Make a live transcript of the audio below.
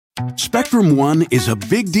Spectrum One is a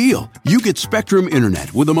big deal. You get Spectrum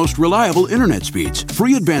Internet with the most reliable internet speeds,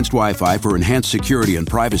 free advanced Wi-Fi for enhanced security and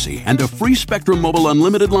privacy, and a free Spectrum Mobile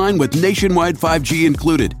Unlimited line with nationwide 5G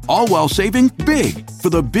included, all while saving big. For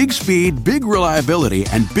the big speed, big reliability,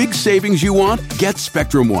 and big savings you want, get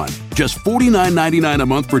Spectrum One. Just $49.99 a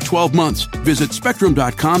month for 12 months. Visit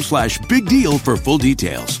spectrum.com/big deal for full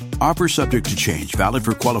details. Offer subject to change. Valid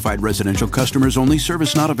for qualified residential customers only.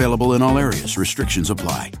 Service not available in all areas. Restrictions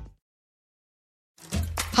apply.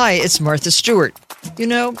 Hi, it's Martha Stewart. You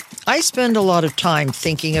know, I spend a lot of time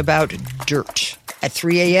thinking about dirt. At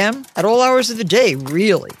 3 a.m., at all hours of the day,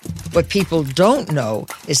 really. What people don't know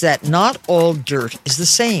is that not all dirt is the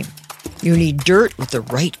same. You need dirt with the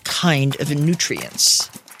right kind of nutrients.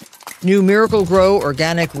 New Miracle-Gro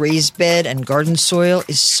organic raised bed and garden soil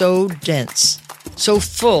is so dense, so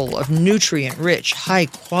full of nutrient-rich,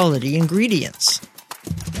 high-quality ingredients.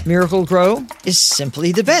 Miracle-Gro is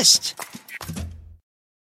simply the best.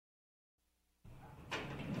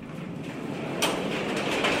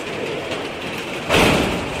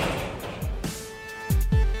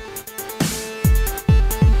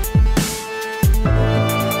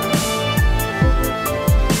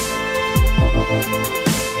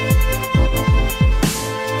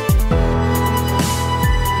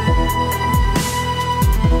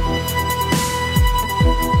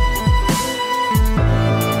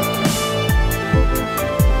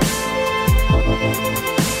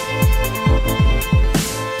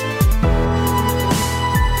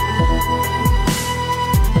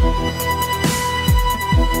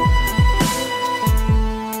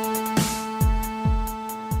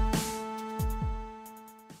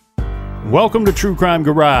 Welcome to True Crime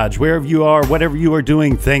Garage. Wherever you are, whatever you are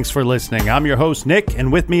doing, thanks for listening. I'm your host, Nick, and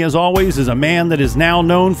with me, as always, is a man that is now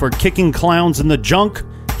known for kicking clowns in the junk.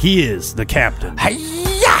 He is the Captain.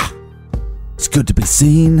 Hi-ya! It's good to be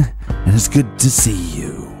seen, and it's good to see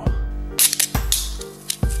you.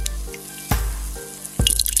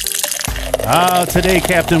 Today,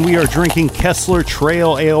 Captain, we are drinking Kessler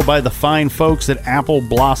Trail Ale by the fine folks at Apple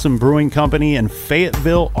Blossom Brewing Company in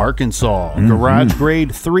Fayetteville, Arkansas. Garage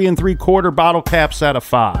grade 3 3/4 bottle caps out of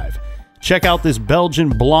 5. Check out this Belgian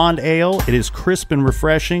blonde ale. It is crisp and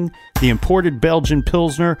refreshing. The imported Belgian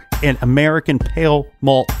Pilsner and American Pale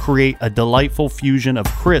Malt create a delightful fusion of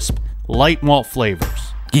crisp, light malt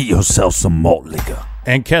flavors. Get yourself some malt liquor.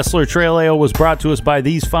 And Kessler Trail Ale was brought to us by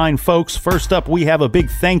these fine folks. First up, we have a big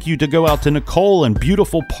thank you to go out to Nicole and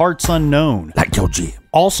beautiful Parts Unknown. Like your gym.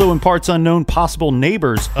 Also in Parts Unknown, possible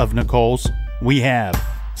neighbors of Nicole's, we have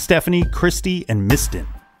Stephanie, Christy, and Miston.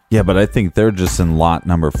 Yeah, but I think they're just in lot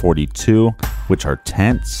number 42, which are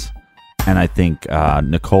tents. And I think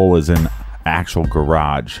Nicole is in actual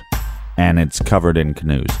garage, and it's covered in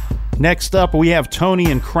canoes. Next up, we have Tony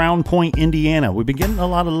in Crown Point, Indiana. We've been getting a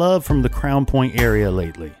lot of love from the Crown Point area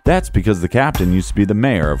lately. That's because the captain used to be the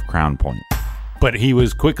mayor of Crown Point. But he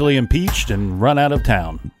was quickly impeached and run out of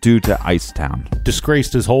town. Due to Icetown.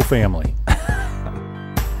 Disgraced his whole family.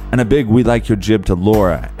 And a big we like your jib to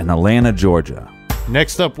Laura in Atlanta, Georgia.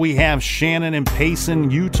 Next up, we have Shannon in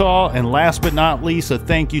Payson, Utah. And last but not least, a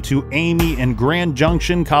thank you to Amy in Grand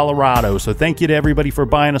Junction, Colorado. So thank you to everybody for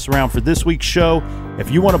buying us around for this week's show. If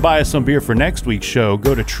you want to buy us some beer for next week's show,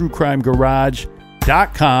 go to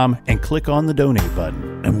truecrimegarage.com and click on the donate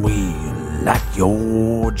button. And we like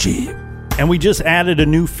your jib. And we just added a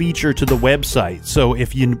new feature to the website. So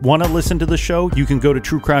if you want to listen to the show, you can go to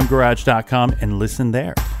truecrimegarage.com and listen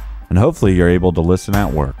there. And hopefully you're able to listen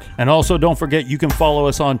at work. And also don't forget you can follow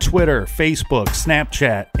us on Twitter, Facebook,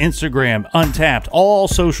 Snapchat, Instagram, Untapped, all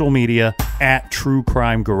social media at True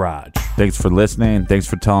Crime Garage. Thanks for listening. Thanks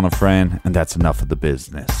for telling a friend. And that's enough of the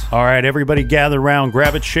business. All right, everybody gather around,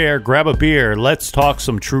 grab a chair, grab a beer. Let's talk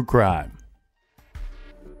some true crime.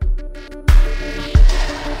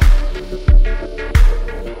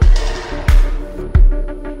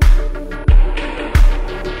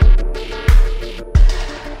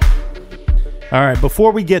 All right,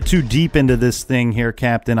 before we get too deep into this thing here,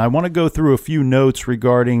 Captain, I want to go through a few notes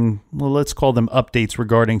regarding, well, let's call them updates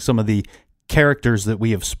regarding some of the characters that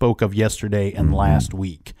we have spoke of yesterday and last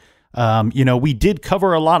week. We did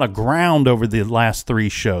cover a lot of ground over the last 3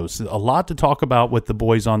 shows. A lot to talk about with the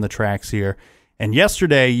boys on the tracks here. And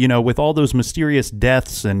yesterday, with all those mysterious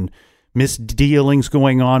deaths and misdealings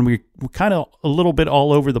going on, we were kind of a little bit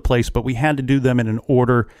all over the place, but we had to do them in an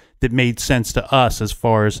order that made sense to us as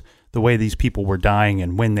far as the way these people were dying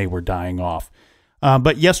and when they were dying off.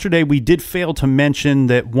 But yesterday we did fail to mention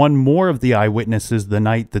that one more of the eyewitnesses the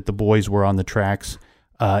night that the boys were on the tracks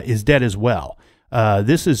is dead as well.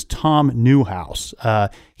 This is Tom Newhouse.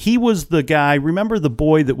 He was the guy, remember the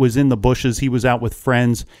boy that was in the bushes? He was out with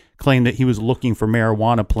friends, claimed that he was looking for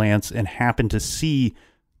marijuana plants and happened to see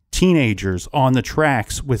teenagers on the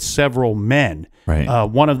tracks with several men. Right.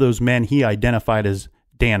 One of those men he identified as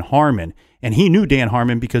Dan Harmon, and he knew Dan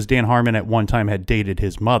Harmon because Dan Harmon at one time had dated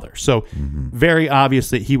his mother. So very obvious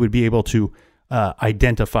that he would be able to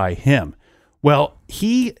identify him. Well,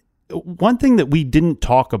 one thing that we didn't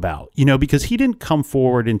talk about, because he didn't come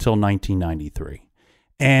forward until 1993.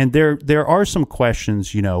 And there are some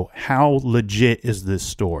questions, how legit is this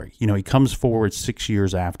story? He comes forward 6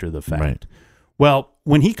 years after the fact. Right. Well,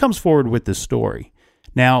 when he comes forward with this story,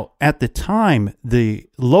 now at the time, the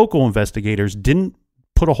local investigators didn't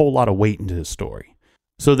put a whole lot of weight into his story.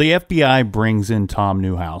 So the FBI brings in Tom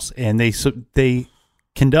Newhouse, and they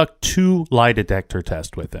conduct 2 lie detector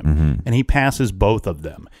tests with him, and he passes both of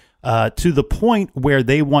them to the point where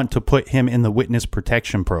they want to put him in the witness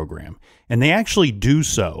protection program. And they actually do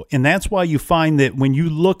so. And that's why you find that when you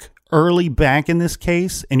look early back in this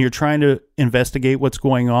case and you're trying to investigate what's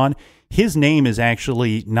going on, his name is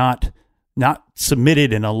actually not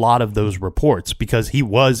submitted in a lot of those reports because he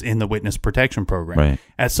was in the witness protection program. Right.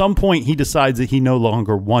 At some point, he decides that he no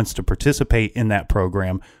longer wants to participate in that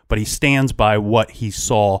program, but he stands by what he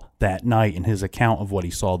saw that night and his account of what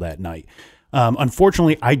he saw that night.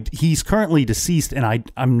 Unfortunately, he's currently deceased, and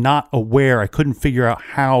I'm not aware. I couldn't figure out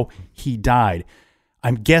how he died.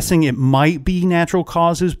 I'm guessing it might be natural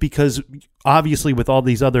causes because obviously with all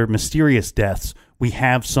these other mysterious deaths, we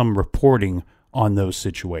have some reporting on those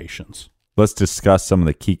situations. Let's discuss some of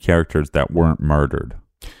the key characters that weren't murdered.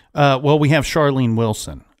 Well, we have Charlene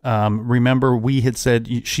Wilson. Remember, we had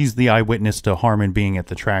said she's the eyewitness to Harmon being at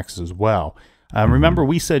the tracks as well. Remember,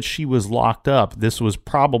 we said she was locked up. This was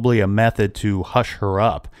probably a method to hush her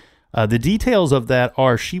up. The details of that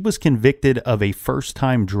are she was convicted of a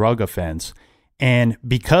first-time drug offense, and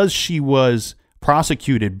because she was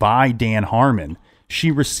prosecuted by Dan Harmon, she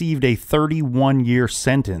received a 31-year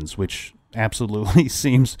sentence, which absolutely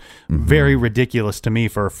seems very ridiculous to me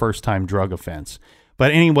for a first-time drug offense.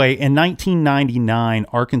 But anyway, in 1999,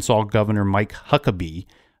 Arkansas Governor Mike Huckabee,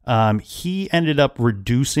 he ended up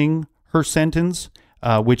reducing her sentence,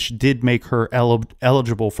 which did make her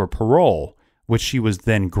eligible for parole, which she was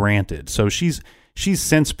then granted. So she's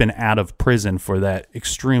since been out of prison for that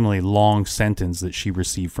extremely long sentence that she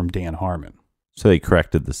received from Dan Harmon. So they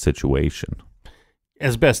corrected the situation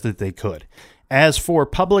As best that they could. As for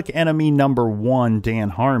public enemy number 1, Dan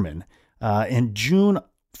Harmon, in June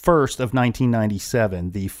 1st of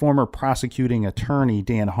 1997, the former prosecuting attorney,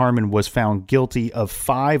 Dan Harmon, was found guilty of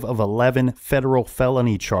 5 of 11 federal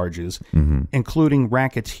felony charges, including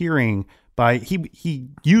racketeering. He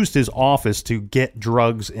used his office to get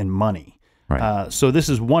drugs and money. Right. So this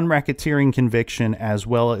is 1 racketeering conviction as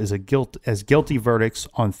well as guilty verdicts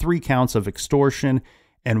on 3 counts of extortion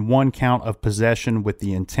and 1 count of possession with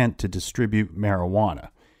the intent to distribute marijuana.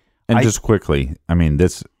 And just quickly, I mean,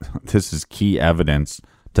 this is key evidence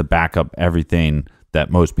to back up everything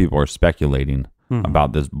that most people are speculating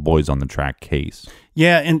about this Boys on the Track case.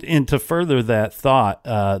 Yeah, and to further that thought,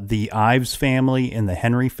 the Ives family and the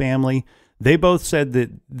Henry family, they both said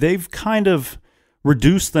that they've kind of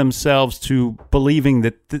reduced themselves to believing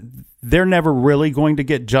that they're never really going to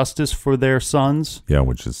get justice for their sons. Yeah,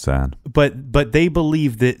 which is sad. But they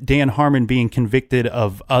believe that Dan Harmon being convicted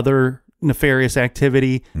of other nefarious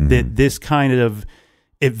activity, that this kind of,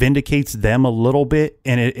 it vindicates them a little bit,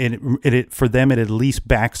 and it for them it at least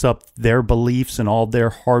backs up their beliefs and all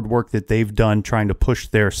their hard work that they've done trying to push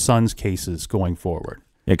their sons' cases going forward.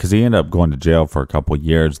 Yeah, because he ended up going to jail for a couple of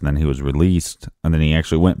years, and then he was released, and then he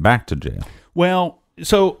actually went back to jail. Well,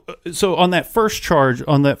 so on that first charge,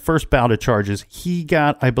 on that first bout of charges, he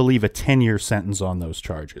got, I believe, a 10-year sentence on those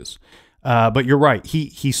charges. But you're right.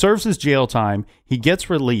 He serves his jail time, he gets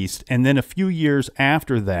released, and then a few years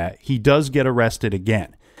after that, he does get arrested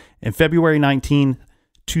again. In February 19,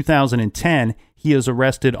 2010, he is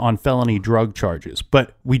arrested on felony drug charges.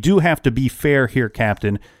 But we do have to be fair here,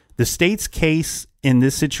 Captain. The state's case in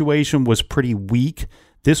this situation was pretty weak.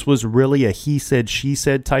 This was really a he said, she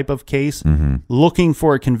said type of case, looking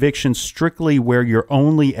for a conviction strictly where your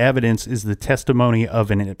only evidence is the testimony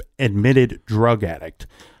of an admitted drug addict.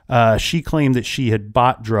 She claimed that she had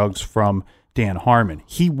bought drugs from Dan Harmon.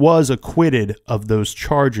 He was acquitted of those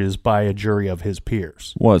charges by a jury of his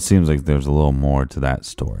peers. Well, it seems like there's a little more to that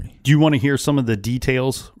story. Do you want to hear some of the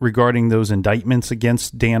details regarding those indictments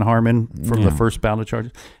against Dan Harmon from the first bout of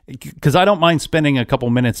charges? Because I don't mind spending a couple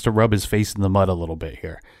minutes to rub his face in the mud a little bit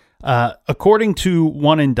here. According to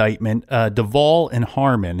one indictment, Duvall and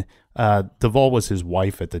Harmon, Duvall was his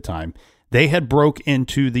wife at the time, They had broke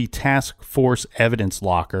into the task force evidence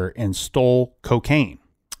locker and stole cocaine.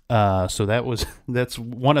 So that's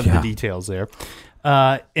one of the details there.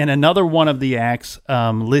 And another one of the acts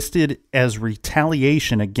listed as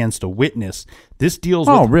retaliation against a witness. This deals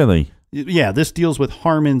with... Oh, really? Yeah, this deals with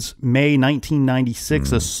Harmon's May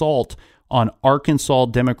 1996 assault on Arkansas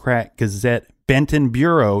Democrat Gazette Benton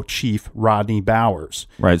Bureau Chief Rodney Bowers.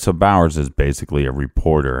 Right, so Bowers is basically a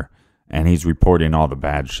reporter, and he's reporting all the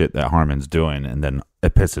bad shit that Harmon's doing, and then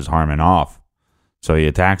it pisses Harmon off. So he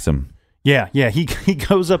attacks him. Yeah, he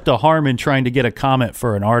goes up to Harmon trying to get a comment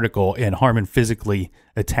for an article, and Harmon physically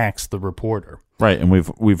attacks the reporter. Right, and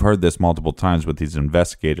we've heard this multiple times with these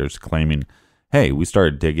investigators claiming, hey, we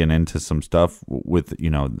started digging into some stuff with,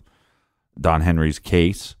 Don Henry's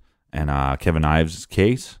case and Kevin Ives'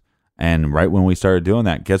 case, and right when we started doing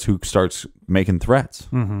that, guess who starts making threats?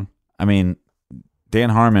 Mm-hmm. I mean,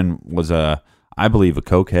 Dan Harmon was I believe, a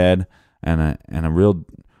cokehead and a real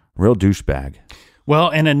douchebag.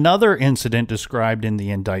 Well, in another incident described in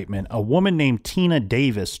the indictment, a woman named Tina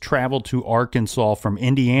Davis traveled to Arkansas from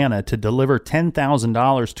Indiana to deliver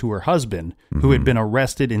 $10,000 to her husband, who had been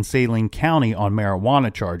arrested in Saline County on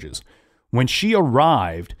marijuana charges. When she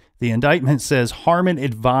arrived, the indictment says Harmon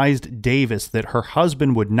advised Davis that her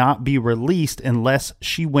husband would not be released unless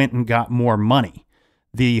she went and got more money.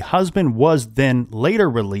 The husband was then later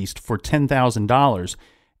released for $10,000,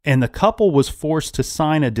 and the couple was forced to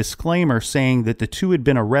sign a disclaimer saying that the two had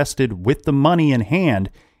been arrested with the money in hand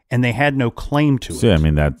and they had no claim to it. Yeah, I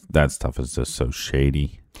mean, that stuff is just so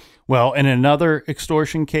shady. Well, in another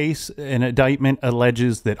extortion case, an indictment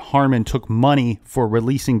alleges that Harmon took money for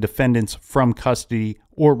releasing defendants from custody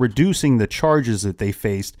or reducing the charges that they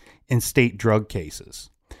faced in state drug cases.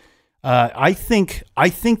 I think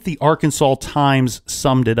the Arkansas Times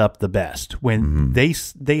summed it up the best when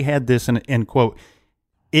they had this and quote,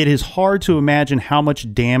 "It is hard to imagine how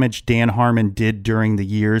much damage Dan Harmon did during the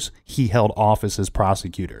years he held office as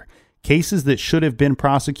prosecutor. Cases that should have been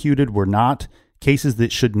prosecuted were not. Cases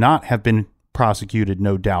that should not have been prosecuted,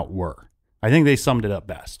 no doubt, were." I think they summed it up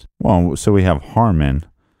best. Well, so we have Harmon,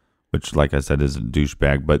 which, like I said, is a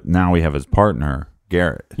douchebag, but now we have his partner,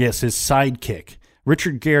 Garrett. Yes, his sidekick.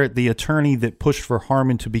 Richard Garrett, the attorney that pushed for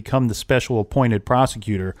Harmon to become the special appointed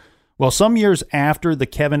prosecutor. Well, some years after the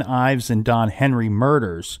Kevin Ives and Don Henry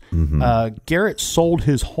murders, Garrett sold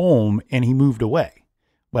his home and he moved away.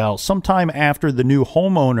 Well, sometime after the new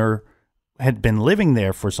homeowner had been living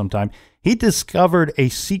there for some time, he discovered a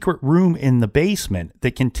secret room in the basement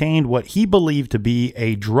that contained what he believed to be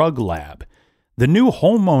a drug lab. The new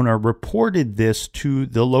homeowner reported this to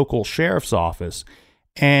the local sheriff's office,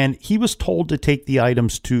 and he was told to take the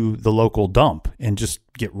items to the local dump and just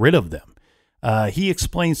get rid of them. He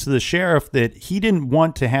explains to the sheriff that he didn't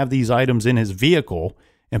want to have these items in his vehicle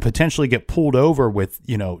and potentially get pulled over with,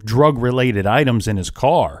 drug-related items in his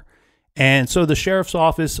car. And so the sheriff's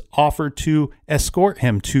office offered to escort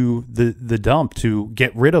him to the dump to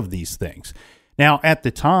get rid of these things. Now, at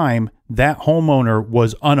the time, that homeowner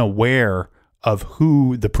was unaware of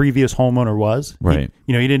who the previous homeowner was. Right.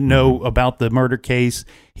 He didn't know about the murder case.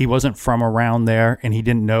 He wasn't from around there, and he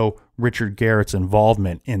didn't know Richard Garrett's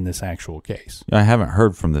involvement in this actual case. I haven't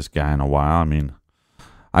heard from this guy in a while. I mean,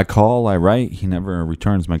 I call, I write. He never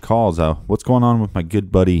returns my calls. What's going on with my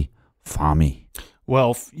good buddy, Fahmy?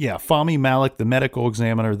 Well, yeah, Fahmy Malik, the medical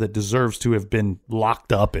examiner that deserves to have been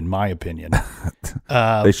locked up, in my opinion.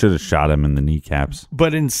 They should have shot him in the kneecaps.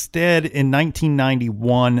 But instead, in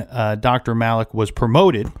 1991, Dr. Malik was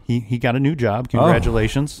promoted. He got a new job.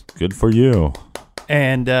 Congratulations. Oh, good for you.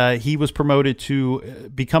 And he was promoted to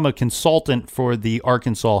become a consultant for the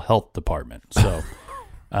Arkansas Health Department. So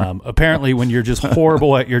apparently when you're just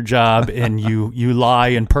horrible at your job and you lie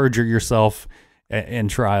and perjure yourself in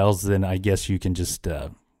trials, then I guess you can just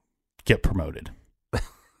get promoted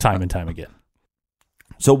time and time again.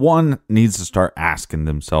 So one needs to start asking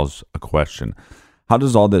themselves a question. How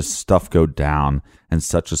does all this stuff go down in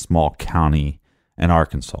such a small county in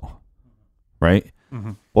Arkansas? Right?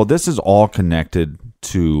 Mm-hmm. Well, this is all connected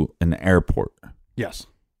to an airport. Yes.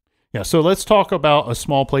 Yeah, so let's talk about a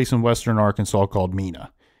small place in western Arkansas called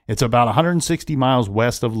Mena. It's about 160 miles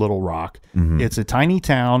west of Little Rock. Mm-hmm. It's a tiny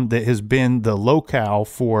town that has been the locale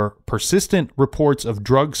for persistent reports of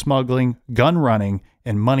drug smuggling, gun running,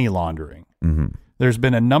 and money laundering. Mm-hmm. There's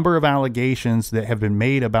been a number of allegations that have been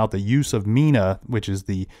made about the use of Mena, which is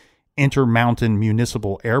the Intermountain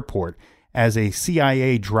Municipal Airport, as a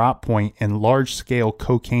CIA drop point in large-scale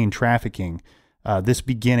cocaine trafficking, this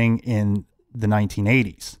beginning in the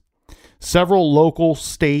 1980s. Several local,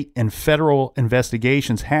 state, and federal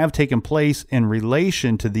investigations have taken place in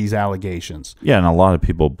relation to these allegations. Yeah, and a lot of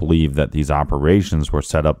people believe that these operations were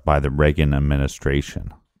set up by the Reagan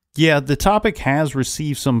administration. Yeah, the topic has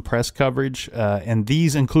received some press coverage, and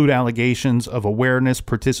these include allegations of awareness,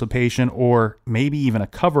 participation, or maybe even a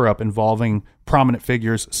cover-up involving prominent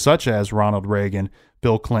figures such as Ronald Reagan,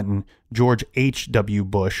 Bill Clinton, George H.W.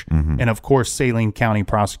 Bush, and of course, Saline County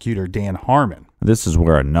Prosecutor Dan Harmon. This is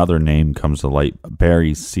where another name comes to light,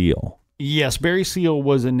 Barry Seal. Yes, Barry Seal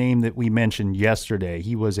was a name that we mentioned yesterday.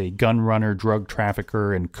 He was a gun runner, drug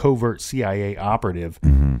trafficker, and covert CIA operative.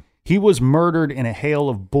 He was murdered in a hail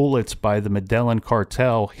of bullets by the Medellin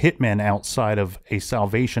cartel hitmen outside of a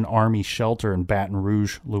Salvation Army shelter in Baton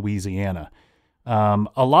Rouge, Louisiana.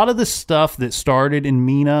 A lot of the stuff that started in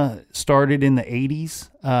MENA started in the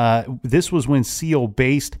 80s. This was when Seal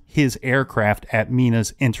based his aircraft at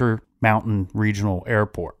MENA's Intermountain Regional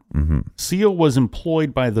Airport. Seal was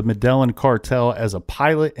employed by the Medellin cartel as a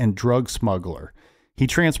pilot and drug smuggler. He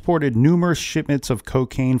transported numerous shipments of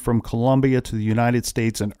cocaine from Colombia to the United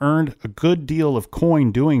States and earned a good deal of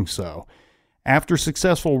coin doing so. After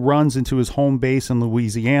successful runs into his home base in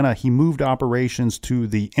Louisiana, he moved operations to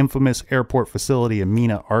the infamous airport facility in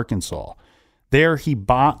Mena, Arkansas. There, he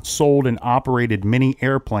bought, sold, and operated many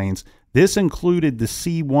airplanes. This included the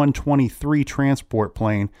C-123 transport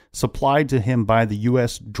plane supplied to him by the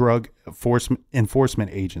U.S. Drug Enforcement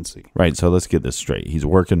Agency. Right, so let's get this straight. He's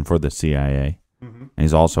working for the CIA, and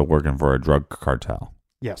he's also working for a drug cartel.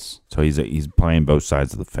 Yes. So he's playing both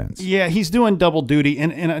sides of the fence. Yeah, he's doing double duty.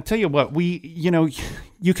 And I tell you what,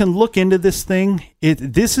 you can look into this thing.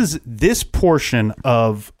 This portion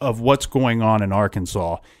of what's going on in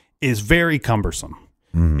Arkansas is very cumbersome.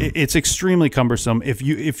 It's extremely cumbersome. If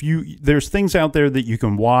you there's things out there that you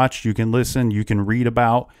can watch, you can listen, you can read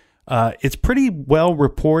about. It's pretty well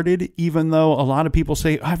reported, even though a lot of people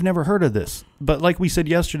say, I've never heard of this. But like we said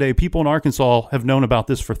yesterday, people in Arkansas have known about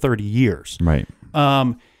this for 30 years. Right.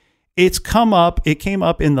 It came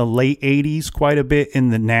up in the late 80s quite a bit in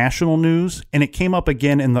the national news, and it came up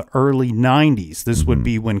again in the early 90s. This would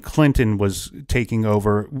be when Clinton was taking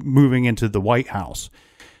over, moving into the White House.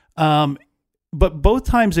 But both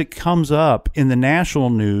times it comes up in the national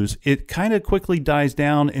news, it kind of quickly dies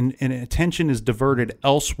down and attention is diverted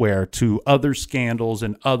elsewhere to other scandals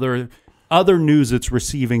and other news that's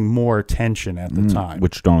receiving more attention at the time.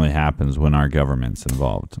 Which normally happens when our government's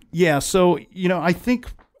involved. Yeah, so I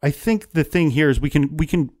think the thing here is we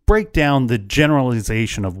can break down the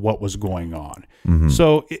generalization of what was going on.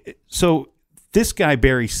 So this guy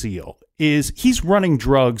Barry Seal he's running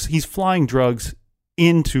drugs, he's flying drugs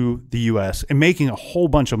into the U.S. and making a whole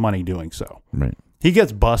bunch of money doing so. Right. He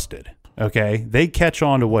gets busted. Okay, they catch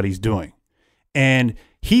on to what he's doing, and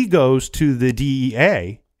he goes to the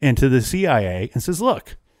DEA and to the CIA and says,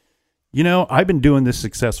 "Look, I've been doing this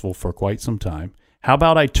successful for quite some time. How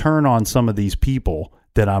about I turn on some of these people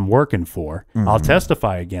that I'm working for? I'll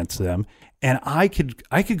testify against them, and I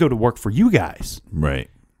could go to work for you guys." Right.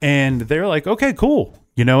 And they're like, "Okay, cool."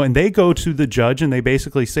 And they go to the judge and they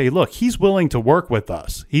basically say, look, he's willing to work with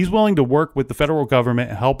us. He's willing to work with the federal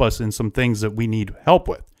government and help us in some things that we need help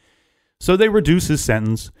with. So they reduce his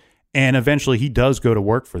sentence, and eventually he does go to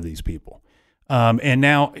work for these people. And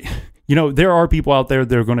now, there are people out there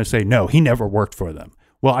that are going to say, no, he never worked for them.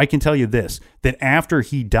 Well, I can tell you this, that after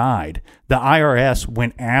he died, the IRS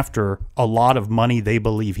went after a lot of money they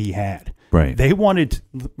believe he had. Right. They wanted,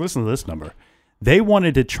 listen to this number. They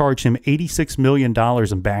wanted to charge him $86 million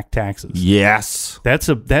in back taxes. Yes. That's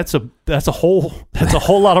a whole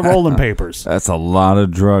lot of rolling papers. That's a lot of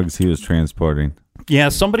drugs he was transporting. Yeah,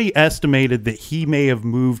 somebody estimated that he may have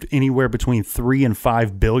moved anywhere between $3 and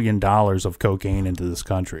 $5 billion of cocaine into this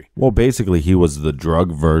country. Well, basically, he was the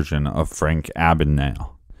drug version of Frank Abagnale.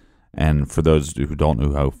 And for those who don't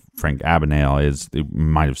know who Frank Abagnale is, they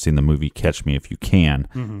might have seen the movie Catch Me If You Can.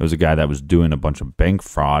 It was a guy that was doing a bunch of bank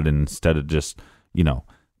fraud, and instead of just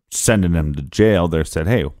sending him to jail, they said,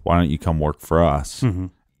 hey, why don't you come work for us?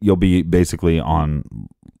 You'll be basically on,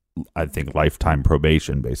 I think, lifetime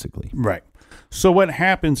probation, basically. Right. So what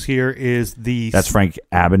happens here is That's Frank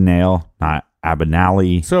Abagnale, not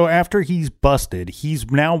Abagnale. So after he's busted, he's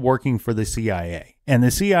now working for the CIA. And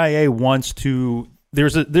the CIA wants to...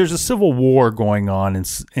 There's a civil war going on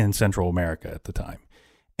in Central America at the time.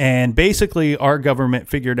 And basically our government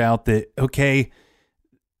figured out that, okay,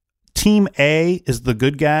 Team A is the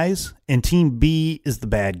good guys and Team B is the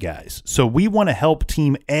bad guys. So we want to help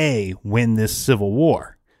Team A win this civil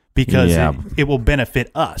war because it will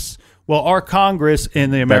benefit us. Well, our Congress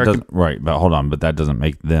and the American... Right, but hold on. But that doesn't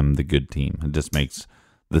make them the good team. It just makes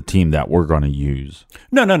the team that we're going to use.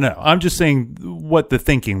 No. I'm just saying what the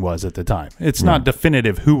thinking was at the time. It's not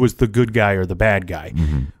definitive who was the good guy or the bad guy.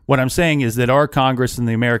 What I'm saying is that our Congress and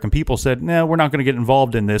the American people said, no, we're not going to get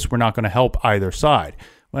involved in this. We're not going to help either side.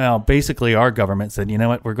 Well, basically our government said, you know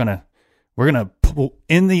what, we're going to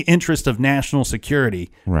in the interest of national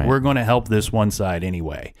security, we're going to help this one side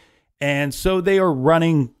anyway. And so they are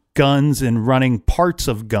running guns and running parts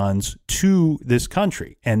of guns to this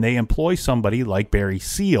country. And they employ somebody like Barry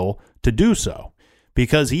Seal to do so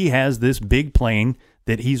because he has this big plane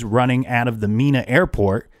that he's running out of the Mena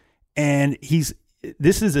airport. And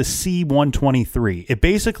this is a C-123. It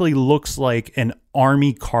basically looks like an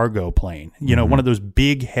Army cargo plane, one of those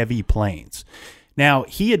big, heavy planes. Now,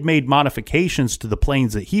 he had made modifications to the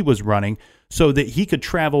planes that he was running so that he could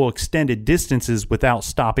travel extended distances without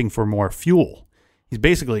stopping for more fuel. He's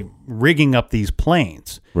basically rigging up these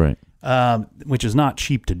planes, right? Which is not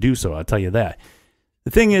cheap to do so, I'll tell you that.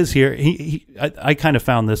 The thing is here, I kind of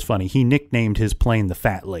found this funny. He nicknamed his plane the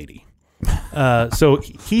Fat Lady. So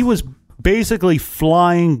he was basically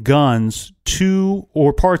flying guns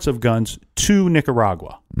or parts of guns to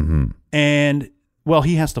Nicaragua. And, well,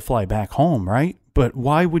 he has to fly back home, right? But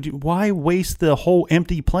why waste the whole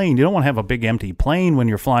empty plane? You don't want to have a big empty plane when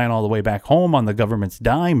you're flying all the way back home on the government's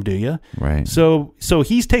dime, do you? Right. So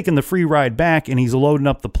he's taking the free ride back and he's loading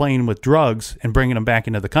up the plane with drugs and bringing them back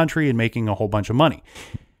into the country and making a whole bunch of money.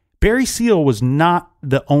 Barry Seal was not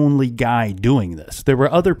the only guy doing this. There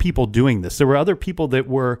were other people doing this. There were other people that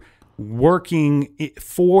were working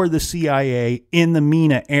for the CIA in the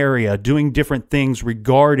Mena area doing different things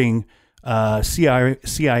regarding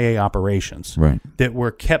CIA operations that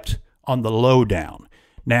were kept on the lowdown.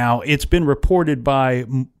 Now, it's been reported by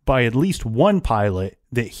at least one pilot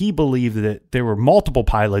that he believed that there were multiple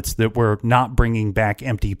pilots that were not bringing back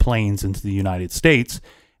empty planes into the United States,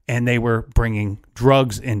 and they were bringing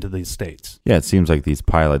drugs into the States. Yeah, it seems like these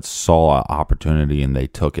pilots saw an opportunity and they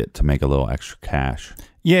took it to make a little extra cash.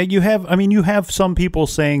 Yeah, you have some people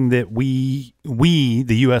saying that we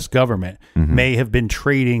the U.S. government, may have been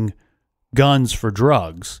trading guns for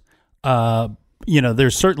drugs.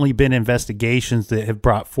 There's certainly been investigations that have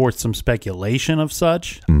brought forth some speculation of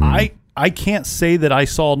such. I can't say that I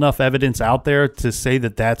saw enough evidence out there to say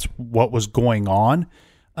that that's what was going on.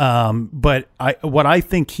 But what I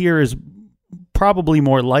think here is probably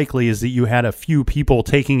more likely is that you had a few people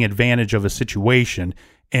taking advantage of a situation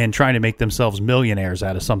and trying to make themselves millionaires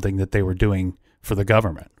out of something that they were doing for the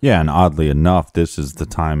government. Yeah, and oddly enough, this is the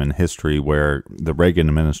time in history where the Reagan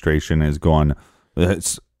administration is going,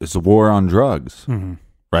 it's a war on drugs,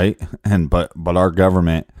 right? But our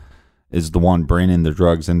government is the one bringing the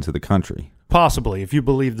drugs into the country. Possibly, if you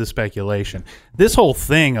believe the speculation. This whole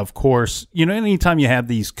thing, of course, anytime you have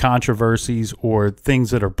these controversies or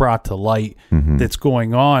things that are brought to light that's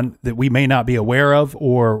going on that we may not be aware of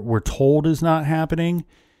or we're told is not happening,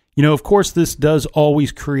 of course, this does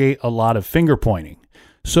always create a lot of finger pointing.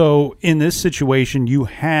 So in this situation, you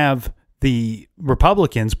have the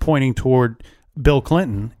Republicans pointing toward Bill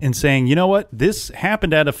Clinton and saying, you know what, this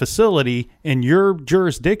happened at a facility in your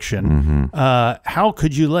jurisdiction. How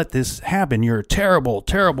could you let this happen? You're a terrible,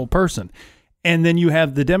 terrible person. And then you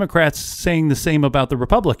have the Democrats saying the same about the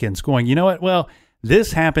Republicans, going, you know what, well,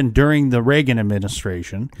 this happened during the Reagan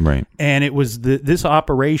administration, right? And it was this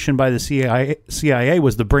operation by the CIA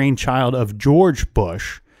was the brainchild of George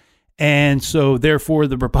Bush, and so therefore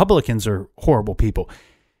the Republicans are horrible people.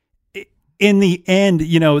 In the end,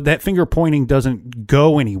 that finger pointing doesn't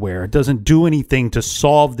go anywhere. It doesn't do anything to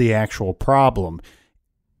solve the actual problem.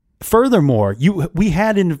 Furthermore, we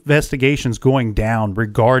had investigations going down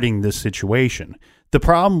regarding this situation. The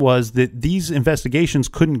problem was that these investigations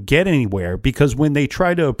couldn't get anywhere because when they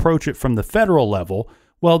tried to approach it from the federal level,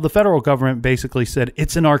 well, the federal government basically said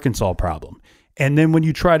it's an Arkansas problem. And then when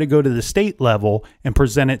you try to go to the state level and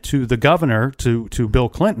present it to the governor, to Bill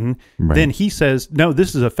Clinton, then he says, no,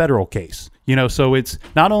 this is a federal case. So it's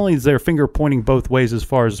not only is there finger pointing both ways as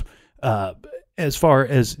far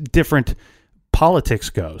as different politics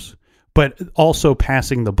goes, but also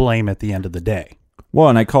passing the blame at the end of the day. Well,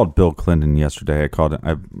 and I called Bill Clinton yesterday.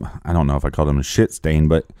 I don't know if I called him a shit stain,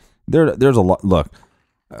 but there's a lot. Look,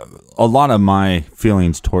 a lot of my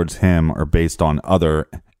feelings towards him are based on other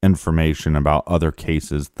information about other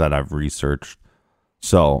cases that I've researched.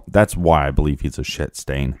 So that's why I believe he's a shit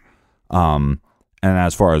stain. And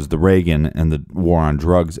as far as the Reagan and the war on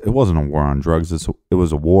drugs, it wasn't a war on drugs. It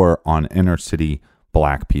was a war on inner city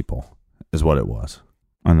black people is what it was.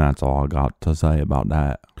 And that's all I got to say about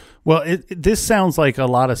that. Well, this sounds like a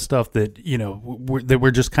lot of stuff that, that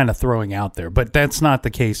we're just kind of throwing out there, but that's not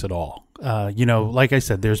the case at all. Like I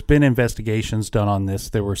said, there's been investigations done on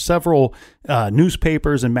this. There were several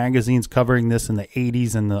newspapers and magazines covering this in the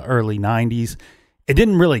 80s and the early 90s. It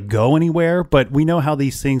didn't really go anywhere, but we know how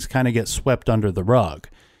these things kind of get swept under the rug.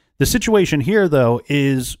 The situation here, though,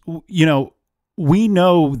 is, we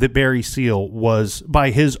know that Barry Seal was,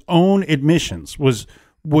 by his own admissions, was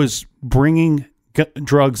bringing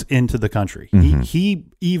drugs into the country. Mm-hmm. He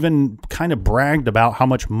even kind of bragged about how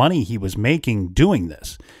much money he was making doing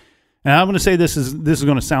this. And I'm going to say this is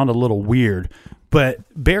going to sound a little weird, but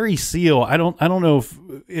Barry Seal, I don't know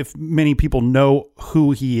if many people know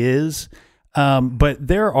who he is,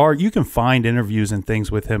 but you can find interviews and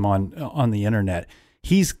things with him on the internet.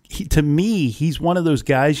 To me, he's one of those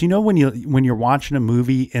guys, when you're watching a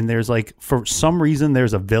movie and there's like, for some reason,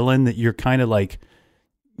 there's a villain that you're kind of like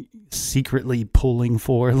secretly pulling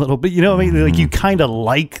for a little bit, what I mean? Like you kind of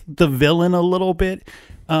like the villain a little bit.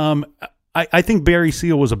 I think Barry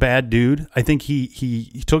Seal was a bad dude. I think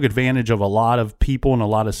he took advantage of a lot of people in a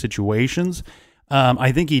lot of situations.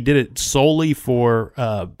 I think he did it solely for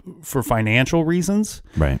financial reasons.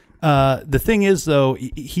 Right. The thing is, though,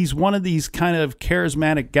 he's one of these kind of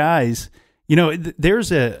charismatic guys.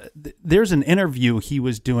 There's an interview he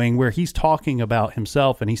was doing where he's talking about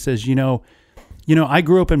himself, and he says, I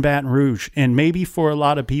grew up in Baton Rouge, and maybe for a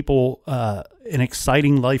lot of people, an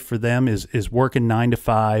exciting life for them is working 9 to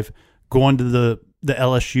 5, going to the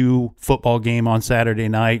LSU football game on Saturday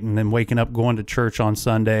night, and then waking up, going to church on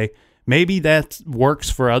Sunday. Maybe that works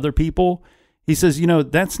for other people. He says,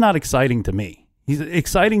 that's not exciting to me.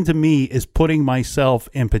 Exciting to me is putting myself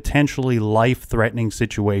in potentially life-threatening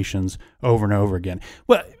situations over and over again.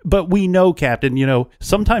 Well, but we know, Captain,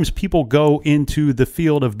 sometimes people go into the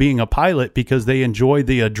field of being a pilot because they enjoy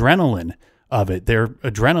the adrenaline of it. They're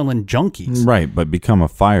adrenaline junkies. Right, but become a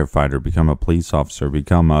firefighter, become a police officer,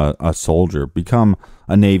 become a soldier, become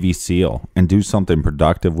a Navy SEAL, and do something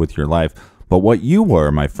productive with your life. But what you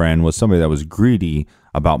were, my friend, was somebody that was greedy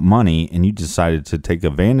about money, and you decided to take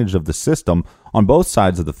advantage of the system on both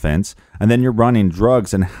sides of the fence, and then you're running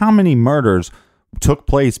drugs. And how many murders took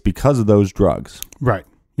place because of those drugs? Right.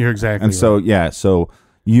 You're exactly and so, right. yeah, so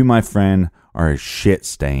you, my friend, are a shit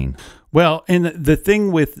stain. Well, and the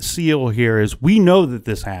thing with Seal here is we know that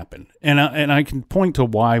this happened, and I can point to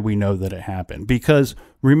why we know that it happened. Because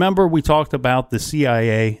remember, we talked about the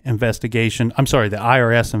CIA investigation. I'm sorry, the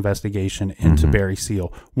IRS investigation into Barry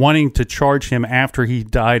Seal, wanting to charge him after he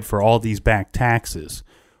died for all these back taxes.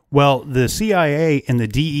 Well, the CIA and the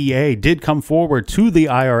DEA did come forward to the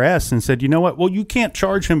IRS and said, you know what? Well, you can't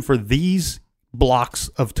charge him for these blocks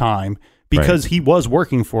of time because he was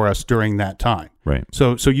working for us during that time. Right.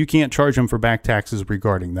 So you can't charge him for back taxes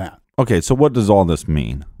regarding that. Okay, so what does all this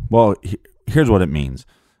mean? Well, here's what it means,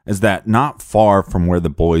 is that not far from where the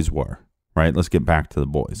boys were, right? Let's get back to the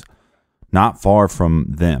boys. Not far from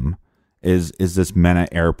them is this Mena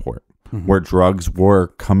Airport, where drugs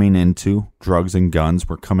and guns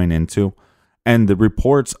were coming into, and the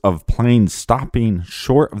reports of planes stopping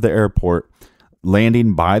short of the airport,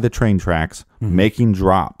 landing by the train tracks, making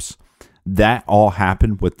drops. That all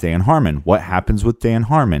happened with Dan Harmon. What happens with Dan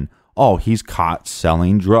Harmon? Oh, he's caught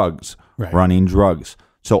selling drugs, running drugs.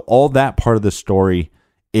 So all that part of the story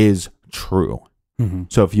is true.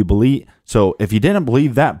 So if you didn't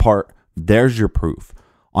believe that part, there's your proof.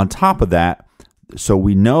 On top of that, so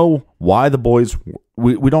we know why the boys,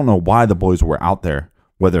 we don't know why the boys were out there,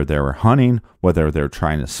 whether they were hunting, whether they're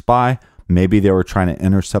trying to spy, maybe they were trying to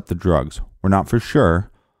intercept the drugs. We're not for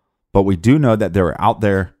sure, but we do know that they were out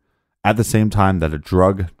there at the same time that a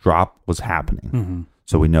drug drop was happening.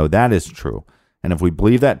 So we know that is true. And if we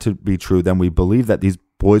believe that to be true, then we believe that these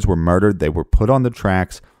boys were murdered. They were put on the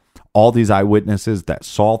tracks. All these eyewitnesses that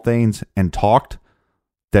saw things and talked,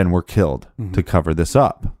 then were killed to cover this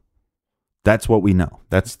up. That's what we know.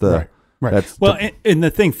 That's the... Right. That's and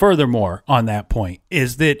the thing furthermore on that point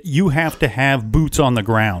is that you have to have boots on the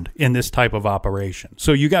ground in this type of operation.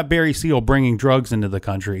 So you got Barry Seal bringing drugs into the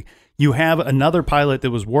country. You have another pilot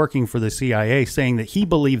that was working for the CIA saying that he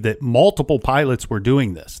believed that multiple pilots were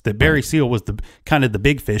doing this, that Barry Seal was the kind of the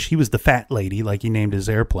big fish. He was the fat lady, like he named his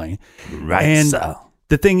airplane. Right. And so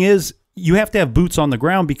the thing is, you have to have boots on the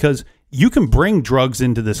ground because you can bring drugs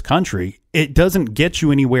into this country. It doesn't get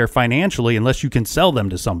you anywhere financially unless you can sell them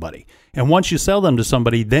to somebody. And once you sell them to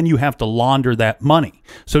somebody, then you have to launder that money.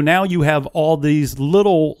 So now you have all these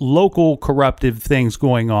little local corruptive things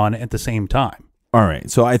going on at the same time. All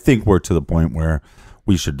right. So I think we're to the point where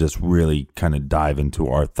we should just really kind of dive into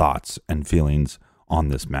our thoughts and feelings on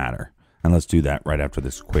this matter. And let's do that right after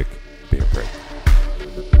this quick beer break.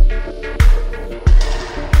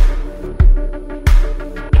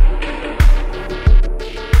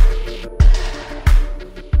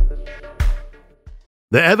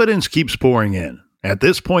 The evidence keeps pouring in. At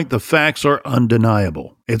this point, the facts are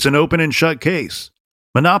undeniable. It's an open and shut case.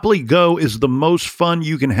 Monopoly Go is the most fun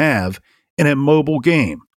you can have in a mobile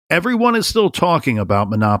game. Everyone is still talking about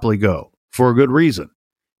Monopoly Go, for a good reason.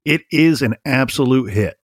 It is an absolute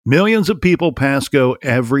hit. Millions of people pass Go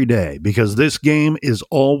every day because this game is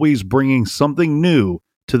always bringing something new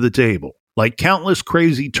to the table. Like countless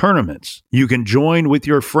crazy tournaments you can join with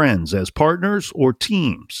your friends as partners or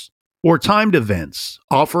teams. Or timed events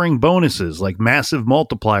offering bonuses like massive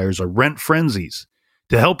multipliers or rent frenzies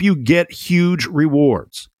to help you get huge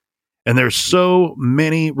rewards. And there's so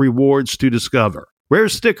many rewards to discover. Rare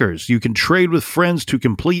stickers you can trade with friends to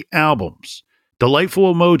complete albums.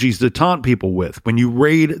 Delightful emojis to taunt people with when you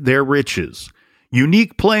raid their riches.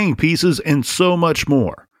 Unique playing pieces and so much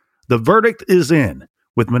more. The verdict is in.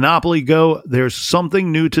 With Monopoly Go, there's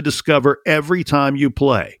something new to discover every time you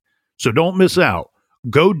play. So don't miss out.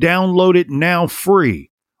 Go download it now free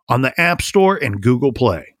on the App Store and Google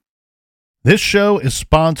Play. This show is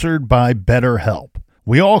sponsored by BetterHelp.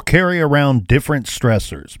 We all carry around different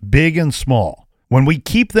stressors, big and small. When we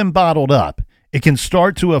keep them bottled up, it can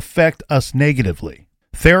start to affect us negatively.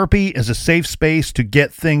 Therapy is a safe space to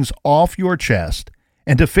get things off your chest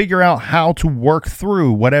and to figure out how to work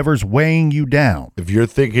through whatever's weighing you down. If you're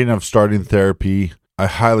thinking of starting therapy, I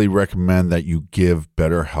highly recommend that you give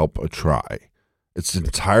BetterHelp a try. It's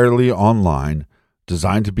entirely online,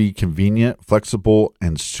 designed to be convenient, flexible,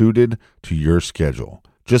 and suited to your schedule.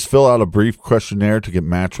 Just fill out a brief questionnaire to get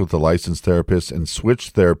matched with a licensed therapist and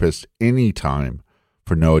switch therapists anytime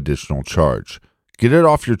for no additional charge. Get it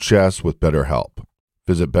off your chest with BetterHelp.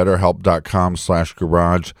 Visit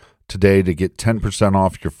BetterHelp.com/garage today to get 10%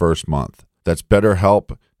 off your first month. That's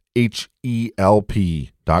BetterHelp,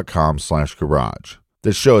 HELP.com/garage.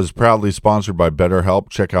 This show is proudly sponsored by BetterHelp.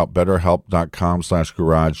 Check out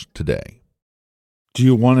BetterHelp.com/garage today. Do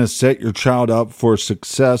you want to set your child up for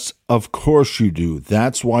success? Of course you do.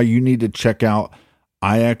 That's why you need to check out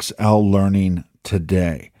IXL Learning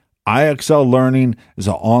today. IXL Learning is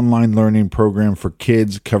an online learning program for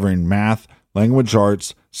kids covering math, language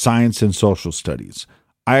arts, science, and social studies.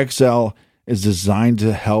 IXL is designed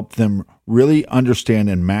to help them really understand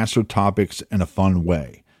and master topics in a fun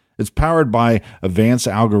way. It's powered by advanced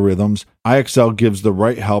algorithms. IXL gives the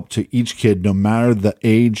right help to each kid, no matter the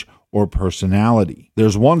age or personality.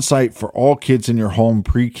 There's one site for all kids in your home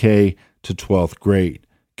pre-K to 12th grade.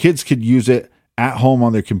 Kids could use it at home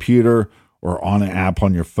on their computer or on an app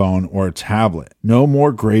on your phone or a tablet. No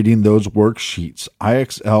more grading those worksheets.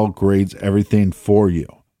 IXL grades everything for you.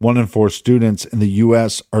 1 in 4 students in the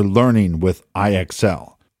U.S. are learning with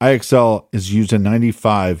IXL. IXL is used in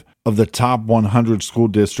 95 of the top 100 school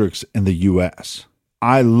districts in the U.S.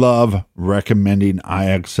 I love recommending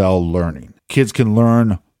IXL Learning. Kids can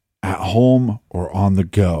learn at home or on the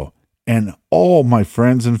go. And all my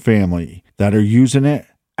friends and family that are using it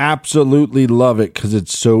absolutely love it because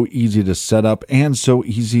it's so easy to set up and so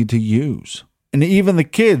easy to use. And even the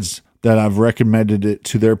kids that I've recommended it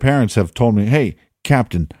to their parents have told me, hey,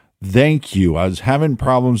 Captain, thank you. I was having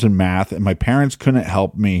problems in math and my parents couldn't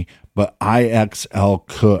help me, but IXL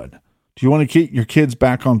could. Do you want to get your kids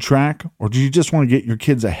back on track, or do you just want to get your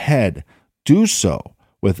kids ahead? Do so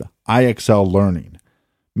with IXL Learning.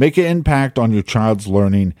 Make an impact on your child's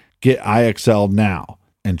learning. Get IXL now.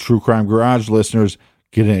 And True Crime Garage listeners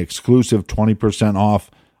get an exclusive 20% off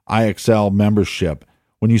IXL membership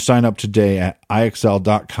when you sign up today at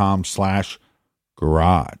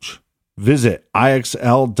IXL.com/garage. Visit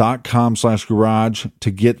IXL.com/garage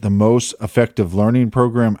to get the most effective learning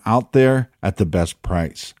program out there at the best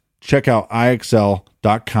price. Check out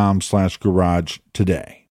IXL.com/garage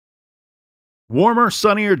today. Warmer,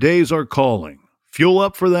 sunnier days are calling. Fuel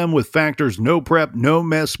up for them with Factor's no prep, no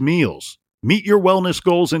mess meals. Meet your wellness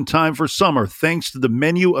goals in time for summer thanks to the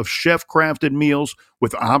menu of chef-crafted meals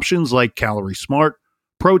with options like Calorie Smart,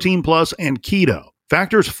 Protein Plus, and Keto.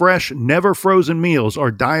 Factor's fresh, never frozen meals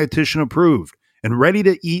are dietitian approved and ready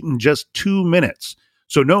to eat in just 2 minutes.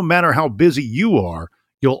 So no matter how busy you are,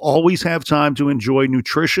 you'll always have time to enjoy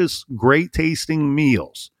nutritious, great tasting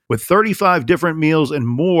meals. With 35 different meals and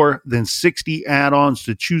more than 60 add-ons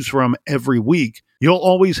to choose from every week, you'll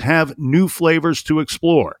always have new flavors to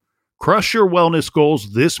explore. Crush your wellness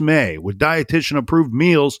goals this May with dietitian-approved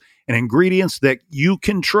meals and ingredients that you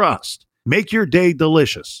can trust. Make your day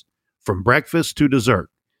delicious, from breakfast to dessert.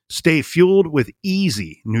 Stay fueled with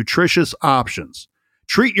easy, nutritious options.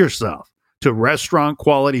 Treat yourself to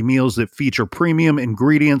restaurant-quality meals that feature premium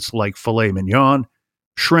ingredients like filet mignon,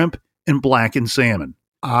 shrimp, and blackened salmon.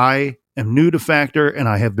 I am new to Factor, and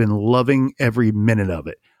I have been loving every minute of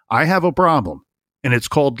it. I have a problem, and it's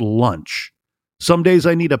called lunch. Some days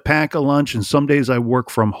I need to pack a lunch, and some days I work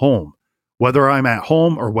from home. Whether I'm at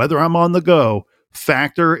home or whether I'm on the go,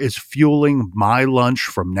 Factor is fueling my lunch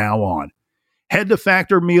from now on. Head to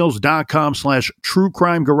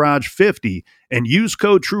factormeals.com/truecrimegarage50 and use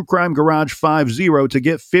code truecrimegarage50 to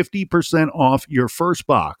get 50% off your first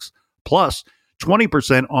box, plus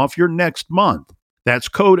 20% off your next month. That's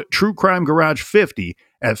code truecrimegarage50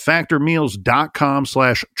 at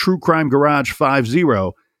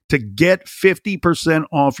factormeals.com/truecrimegarage50 to get 50%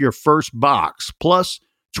 off your first box, plus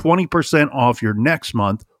 20% off your next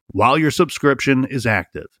month while your subscription is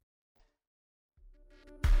active.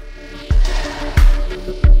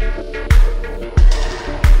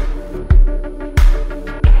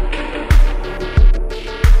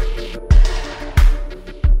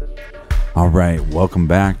 All right, welcome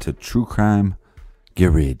back to True Crime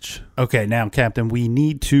Garage. Okay, now, Captain, we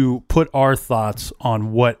need to put our thoughts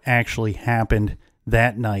on what actually happened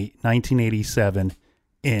that night, 1987,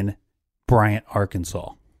 in Bryant,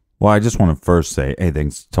 Arkansas. Well, I just want to first say, hey,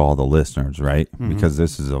 thanks to all the listeners, right? Mm-hmm. Because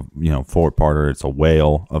this is a four-parter. It's a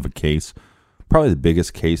whale of a case, probably the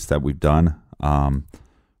biggest case that we've done.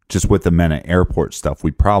 Just with the Mena Airport stuff,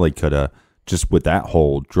 we probably could have, just with that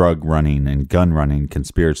whole drug running and gun running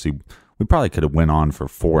conspiracy, we probably could have went on for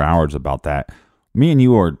 4 hours about that. Me and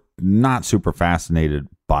you are not super fascinated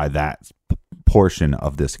by that portion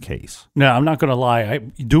of this case. No, I'm not going to lie.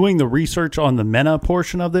 Doing the research on the Mena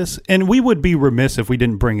portion of this, and we would be remiss if we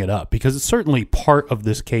didn't bring it up, because it's certainly part of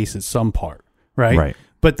this case at some part, right? Right.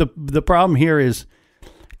 But the problem here is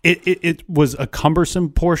it was a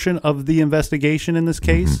cumbersome portion of the investigation in this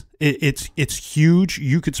case. Mm-hmm. It's huge.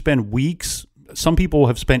 You could spend weeks. Some people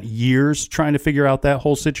have spent years trying to figure out that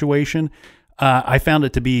whole situation. I found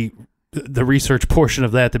it to be, the research portion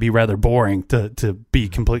of that, to be rather boring, to be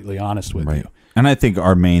completely honest with you. And I think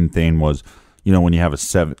our main thing was, when you have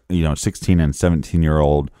 16 and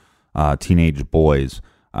 17-year-old teenage boys,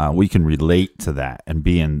 we can relate to that and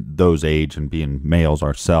being those age and being males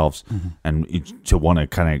ourselves, mm-hmm. and to want to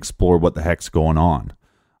kind of explore what the heck's going on.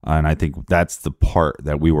 And I think that's the part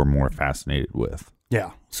that we were more fascinated with.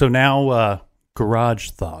 Yeah. So now,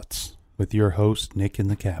 Garage Thoughts with your host, Nick and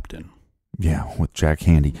the Captain. Yeah, with Jack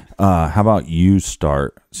Handy. How about you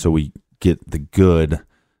start so we get the good,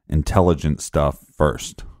 intelligent stuff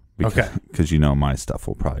first? Okay. Because my stuff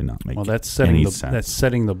will probably not make that's any sense. That's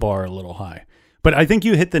setting the bar a little high. But I think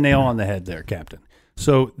you hit the nail on the head there, Captain.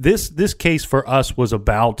 So this case for us was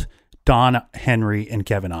about Don Henry and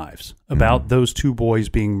Kevin Ives, about those two boys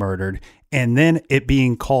being murdered, and then it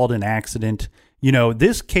being called an accident.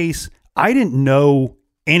 This case, I didn't know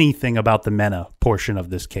anything about the Mena portion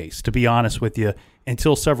of this case, to be honest with you,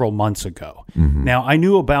 until several months ago. Mm-hmm. Now, I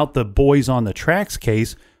knew about the Boys on the Tracks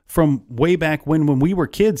case from way back when we were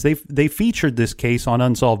kids. They featured this case on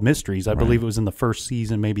Unsolved Mysteries. I believe it was in the first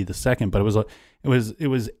season, maybe the second, but it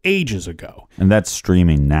was ages ago. And that's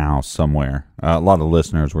streaming now somewhere. A lot of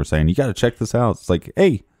listeners were saying, you got to check this out. It's like,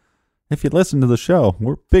 hey, if you listen to the show,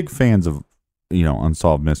 we're big fans of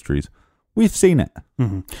Unsolved Mysteries. We've seen it.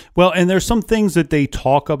 Mm-hmm. Well, and there's some things that they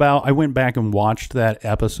talk about. I went back and watched that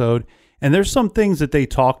episode, and there's some things that they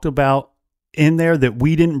talked about in there that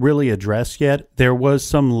we didn't really address yet. There was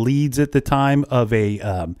some leads at the time of a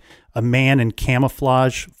man in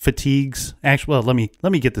camouflage fatigues. Actually, well, let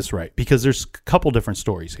me get this right, because there's a couple different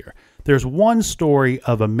stories here. There's one story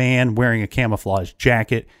of a man wearing a camouflage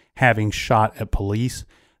jacket having shot at police.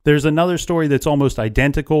 There's another story that's almost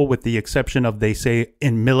identical, with the exception of, they say,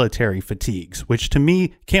 in military fatigues, which to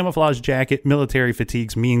me, camouflage jacket, military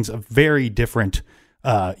fatigues means a very different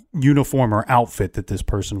uniform or outfit that this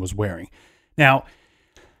person was wearing. Now,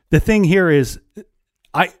 the thing here is,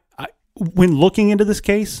 I when looking into this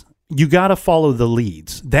case, you got to follow the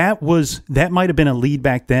leads. That might have been a lead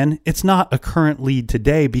back then. It's not a current lead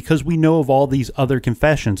today, because we know of all these other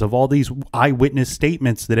confessions, of all these eyewitness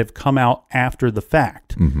statements that have come out after the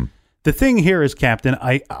fact. Mm-hmm. The thing here is, Captain,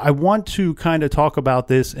 I want to kind of talk about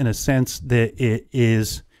this in a sense that it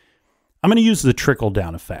is, I'm going to use the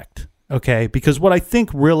trickle-down effect, okay? Because what I think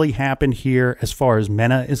really happened here, as far as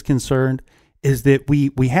Mena is concerned, is that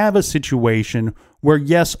we have a situation where,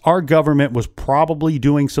 yes, our government was probably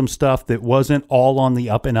doing some stuff that wasn't all on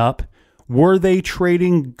the up and up. Were they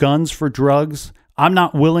trading guns for drugs? I'm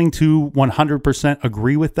not willing to 100%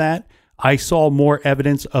 agree with that. I saw more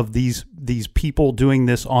evidence of these people doing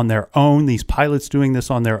this on their own, these pilots doing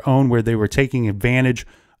this on their own, where they were taking advantage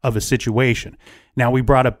of a situation. Now, we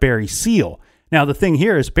brought up Barry Seal. Now, the thing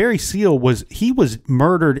here is Barry Seal was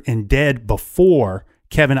murdered and dead before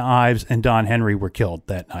Kevin Ives and Don Henry were killed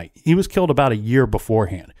that night. He was killed about a year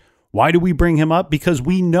beforehand. Why do we bring him up? Because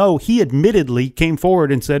we know he admittedly came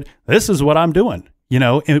forward and said, this is what I'm doing.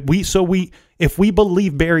 And if we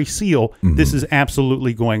believe Barry Seal, this is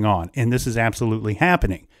absolutely going on, and this is absolutely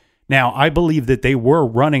happening. Now, I believe that they were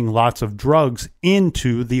running lots of drugs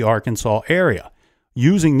into the Arkansas area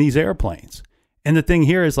using these airplanes. And the thing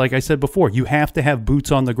here is, like I said before, you have to have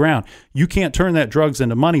boots on the ground. You can't turn that drugs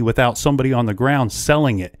into money without somebody on the ground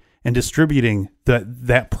selling it and distributing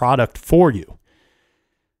that product for you.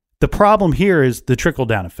 The problem here is the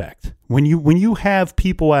trickle-down effect. When you have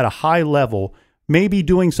people at a high level maybe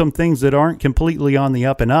doing some things that aren't completely on the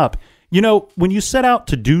up and up, when you set out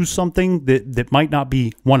to do something that might not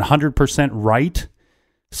be 100% right,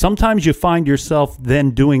 sometimes you find yourself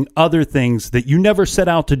then doing other things that you never set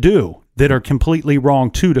out to do that are completely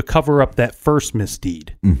wrong too, to cover up that first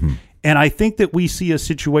misdeed. And I think that we see a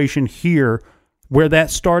situation here where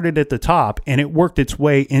that started at the top and it worked its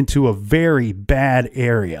way into a very bad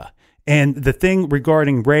area. And the thing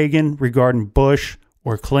regarding Reagan, regarding Bush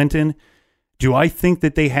or Clinton, do I think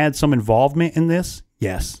that they had some involvement in this?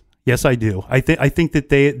 Yes. Yes, I do. I think that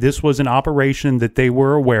this was an operation that they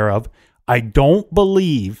were aware of. I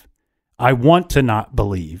want to not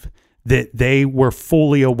believe that they were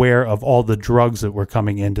fully aware of all the drugs that were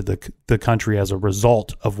coming into the country as a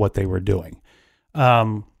result of what they were doing.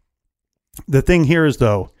 The thing here is,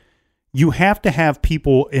 though, you have to have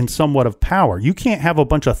people in somewhat of power. You can't have a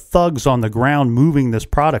bunch of thugs on the ground moving this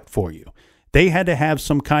product for you. They had to have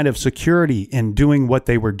some kind of security in doing what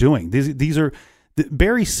they were doing.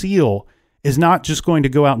 Barry Seal is not just going to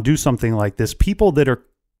go out and do something like this. People that are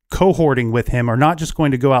cohorting with him are not just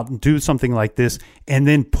going to go out and do something like this and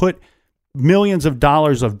then put millions of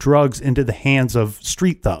dollars of drugs into the hands of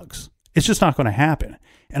street thugs. It's just not going to happen.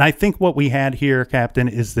 And I think what we had here, Captain,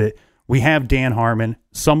 is that we have Dan Harmon,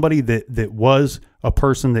 somebody that was a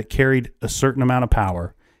person that carried a certain amount of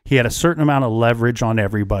power. He had a certain amount of leverage on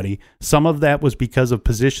everybody. Some of that was because of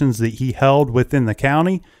positions that he held within the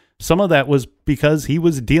county. Some of that was because he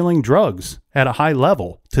was dealing drugs at a high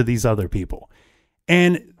level to these other people.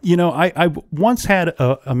 And, I once had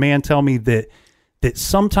a man tell me that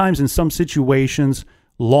sometimes in some situations,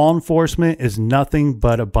 law enforcement is nothing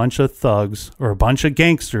but a bunch of thugs or a bunch of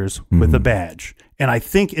gangsters with a badge. And I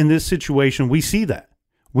think in this situation, we see that.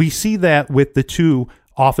 We see that with the two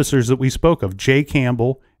officers that we spoke of, Jay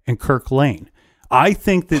Campbell and Kirk Lane. I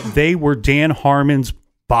think that they were Dan Harmon's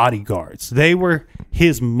bodyguards. They were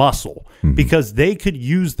his muscle because they could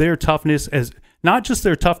use their toughness as not just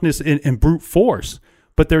their toughness in brute force,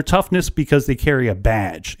 but their toughness because they carry a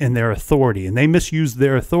badge and their authority. And they misuse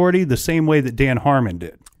their authority the same way that Dan Harmon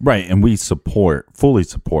did. Right. And we fully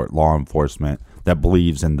support law enforcement that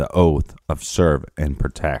believes in the oath of serve and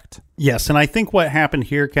protect. Yes. And I think what happened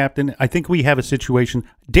here, Captain, I think we have a situation.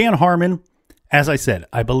 Dan Harmon, as I said,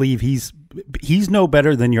 I believe he's no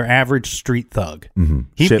better than your average street thug.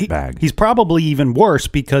 Shitbag. He's probably even worse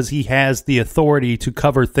because he has the authority to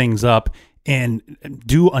cover things up and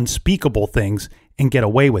do unspeakable things and get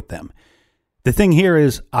away with them. The thing here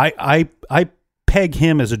is I peg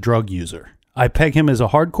him as a drug user. I peg him as a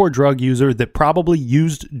hardcore drug user that probably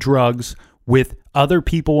used drugs with other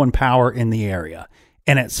people in power in the area.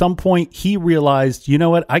 And at some point he realized, you know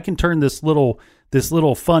what, I can turn this little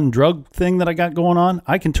fun drug thing that I got going on,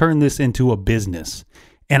 I can turn this into a business.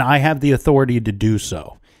 And I have the authority to do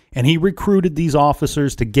so. And he recruited these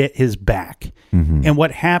officers to get his back. And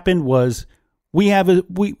what happened was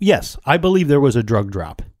yes, I believe there was a drug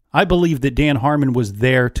drop. I believe that Dan Harmon was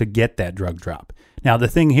there to get that drug drop. Now, the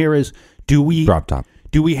thing here is, do we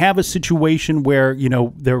have a situation where,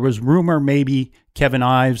 there was rumor maybe Kevin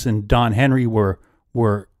Ives and Don Henry were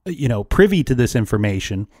privy to this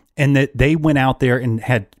information and that they went out there and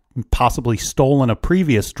had possibly stolen a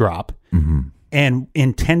previous drop and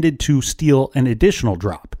intended to steal an additional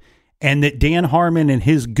drop. And that Dan Harmon and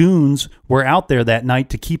his goons were out there that night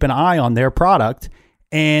to keep an eye on their product,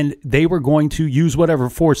 and they were going to use whatever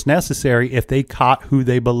force necessary if they caught who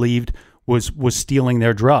they believed was stealing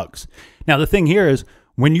their drugs. Now, the thing here is,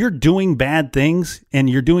 when you're doing bad things and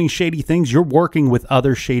you're doing shady things, you're working with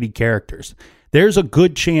other shady characters. There's a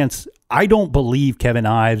good chance, I don't believe Kevin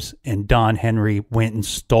Ives and Don Henry went and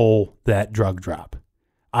stole that drug drop.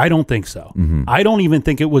 I don't think so. I don't even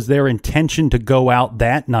think it was their intention to go out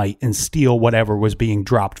that night and steal whatever was being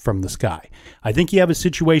dropped from the sky. I think you have a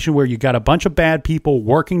situation where you got a bunch of bad people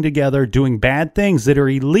working together, doing bad things that are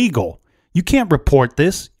illegal. You can't report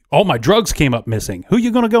this. Oh, my drugs came up missing. Who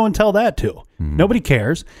you going to go and tell that to? Nobody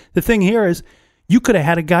cares. The thing here is you could have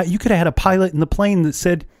had a pilot in the plane that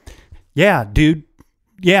said, yeah, dude,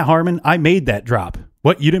 yeah, Harmon, I made that drop.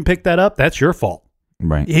 What, you didn't pick that up? That's your fault.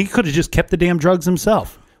 Right. He could have just kept the damn drugs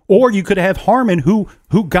himself. Or you could have Harmon who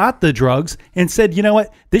got the drugs and said, you know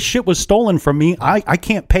what, this shit was stolen from me. I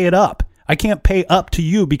can't pay it up. I can't pay up to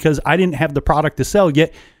you because I didn't have the product to sell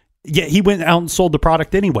yet. Yet he went out and sold the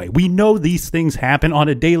product anyway. We know these things happen on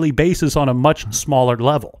a daily basis on a much smaller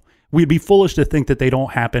level. We'd be foolish to think that they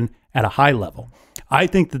don't happen at a high level. I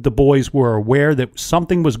think that the boys were aware that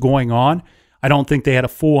something was going on. I don't think they had a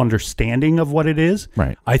full understanding of what it is.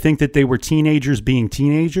 Right. I think that they were teenagers being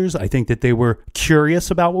teenagers. I think that they were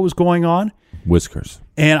curious about what was going on. Whiskers.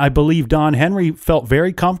 And I believe Don Henry felt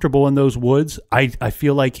very comfortable in those woods. I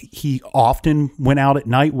feel like he often went out at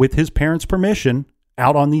night with his parents' permission,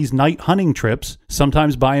 out on these night hunting trips,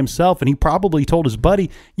 sometimes by himself. And he probably told his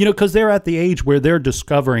buddy, because they're at the age where they're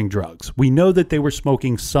discovering drugs. We know that they were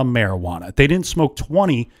smoking some marijuana. They didn't smoke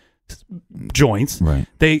 20 joints. Right.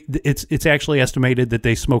 It's actually estimated that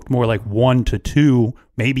they smoked more like 1 to 2,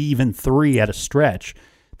 maybe even 3 at a stretch.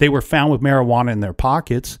 They were found with marijuana in their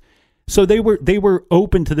pockets. So they were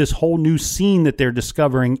open to this whole new scene that they're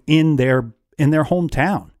discovering in their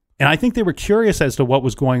hometown. And I think they were curious as to what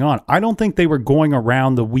was going on. I don't think they were going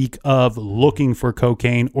around the week of looking for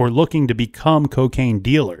cocaine or looking to become cocaine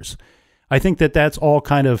dealers. I think that that's all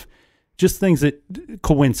kind of just things that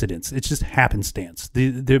coincidence. It's just happenstance.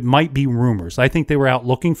 There might be rumors. I think they were out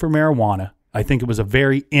looking for marijuana. I think it was a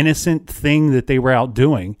very innocent thing that they were out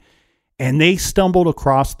doing, and they stumbled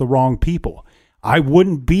across the wrong people. I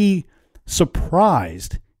wouldn't be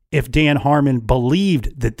surprised if Dan Harmon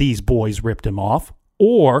believed that these boys ripped him off,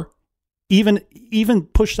 or even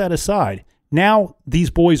push that aside. Now these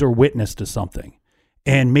boys are witness to something,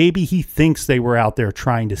 and maybe he thinks they were out there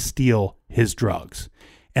trying to steal his drugs.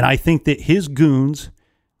 And I think that his goons,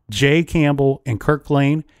 Jay Campbell and Kirk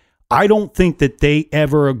Lane, I don't think that they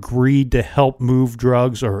ever agreed to help move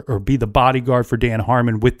drugs or be the bodyguard for Dan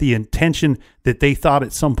Harmon with the intention that they thought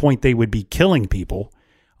at some point they would be killing people.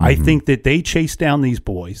 Mm-hmm. I think that they chased down these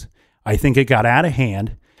boys. I think it got out of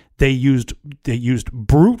hand. They used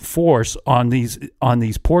brute force on these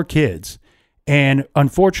poor kids. And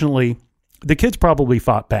unfortunately, the kids probably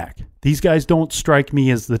fought back. These guys don't strike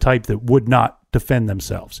me as the type that would not defend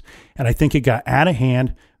themselves. And I think it got out of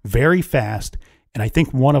hand very fast. And I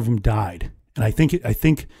think one of them died. And I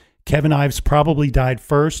think Kevin Ives probably died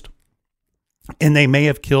first. And they may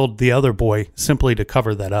have killed the other boy simply to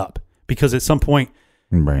cover that up. Because at some point,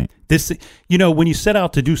 right, this, when you set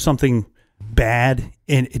out to do something bad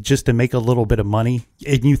and just to make a little bit of money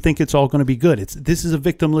and you think it's all going to be good, this is a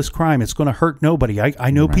victimless crime. It's going to hurt nobody. I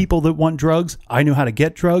know right. People that want drugs. I know how to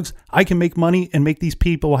get drugs. I can make money and make these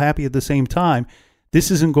people happy at the same time. This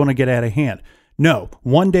isn't going to get out of hand. No,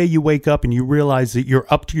 one day you wake up and you realize that you're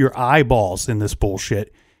up to your eyeballs in this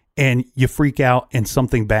bullshit and you freak out and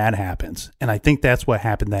something bad happens. And I think that's what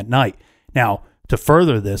happened that night. Now, to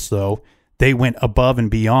further this though, they went above and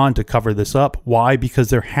beyond to cover this up. Why? Because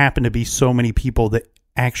there happened to be so many people that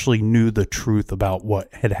actually knew the truth about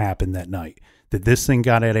what had happened that night. That this thing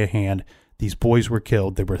got out of hand. These boys were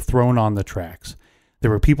killed. They were thrown on the tracks. There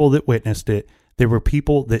were people that witnessed it. There were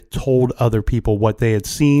people that told other people what they had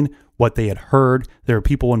seen, what they had heard. There were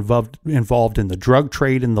people involved in the drug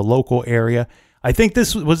trade in the local area. I think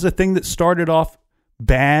this was the thing that started off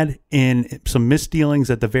bad in some misdealings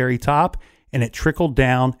at the very top. And it trickled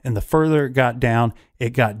down, and the further it got down, it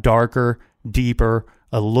got darker, deeper,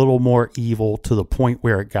 a little more evil to the point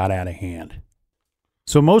where it got out of hand.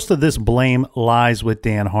 So most of this blame lies with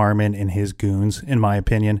Dan Harmon and his goons, in my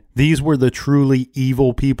opinion. These were the truly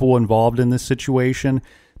evil people involved in this situation.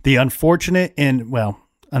 The unfortunate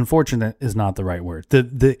unfortunate is not the right word.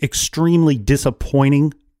 The extremely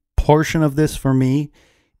disappointing portion of this for me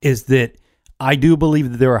is that I do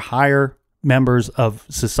believe that there are higher members of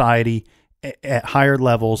society at higher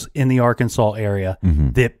levels in the Arkansas area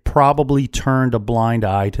that probably turned a blind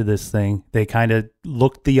eye to this thing. They kind of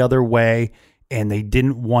looked the other way and they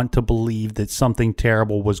didn't want to believe that something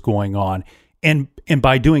terrible was going on. And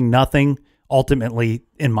by doing nothing, ultimately,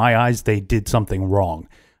 in my eyes, they did something wrong.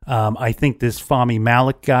 I think this Fahmy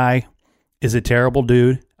Malik guy is a terrible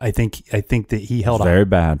dude. I think that he held very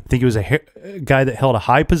bad. I think he was a guy that held a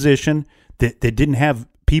high position that didn't have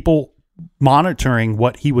people monitoring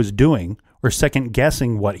what he was doing or second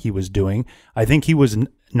guessing what he was doing. I think he was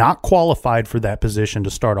not qualified for that position to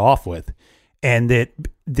start off with, and that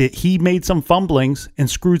he made some fumblings and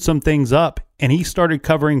screwed some things up, and he started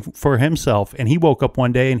covering for himself. And he woke up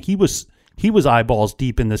one day and he was eyeballs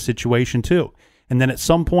deep in this situation too. And then at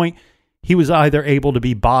some point, he was either able to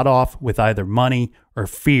be bought off with either money or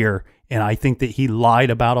fear. And I think that he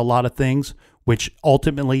lied about a lot of things, which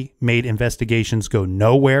ultimately made investigations go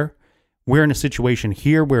nowhere. We're in a situation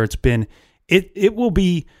here where it will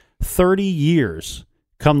be 30 years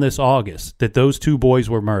come this August that those two boys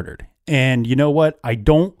were murdered. And you know what? I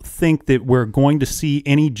don't think that we're going to see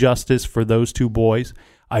any justice for those two boys.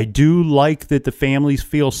 I do like that the families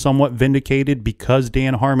feel somewhat vindicated because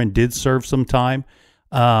Dan Harmon did serve some time.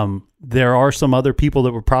 There are some other people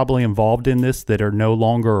that were probably involved in this that are no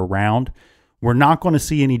longer around. We're not going to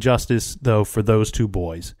see any justice, though, for those two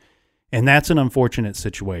boys. And that's an unfortunate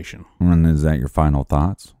situation. And is that your final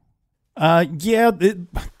thoughts?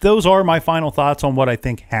 Those are my final thoughts on what I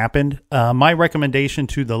think happened. My recommendation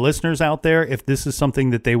to the listeners out there, if this is something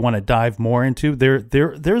that they want to dive more into,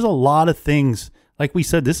 there's a lot of things. Like we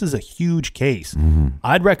said, this is a huge case. Mm-hmm.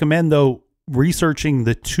 I'd recommend, though, researching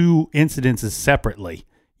the two incidences separately.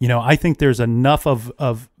 I think there's enough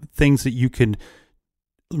of things that you can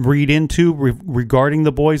read into regarding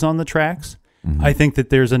the boys on the tracks. Mm-hmm. I think that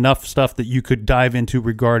there's enough stuff that you could dive into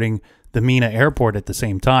regarding the Mena Airport at the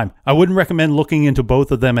same time. I wouldn't recommend looking into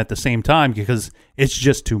both of them at the same time because it's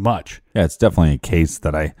just too much. Yeah, it's definitely a case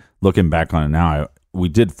that looking back on it now, we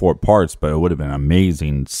did 4 parts, but it would have been an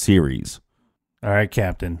amazing series. All right,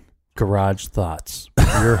 Captain. Garage Thoughts.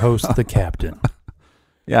 Your host, the Captain.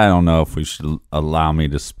 Yeah, I don't know if we should allow me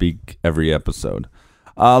to speak every episode.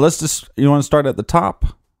 You want to start at the top?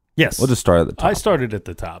 Yes. We'll just start at the top. I started at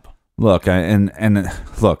the top. Look,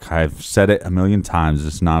 look, I've said it a million times.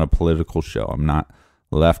 It's not a political show. I'm not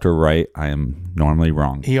left or right. I am normally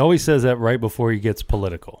wrong. He always says that right before he gets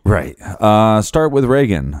political. Right. Start with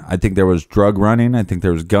Reagan. I think there was drug running. I think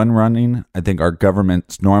there was gun running. I think our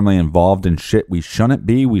government's normally involved in shit we shouldn't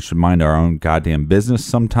be. We should mind our own goddamn business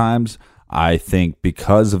sometimes. I think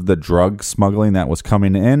because of the drug smuggling that was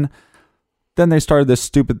coming in, then they started this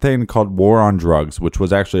stupid thing called War on Drugs, which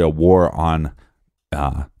was actually a war on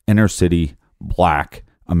inner city black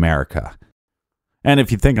America. And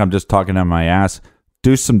if you think I'm just talking on my ass,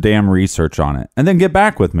 do some damn research on it and then get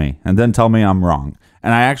back with me and then tell me I'm wrong.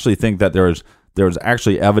 And I actually think that there was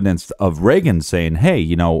actually evidence of Reagan saying, hey,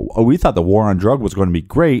 we thought the war on drug was going to be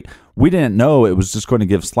great. We didn't know it was just going to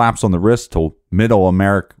give slaps on the wrist to middle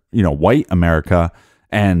America, white America,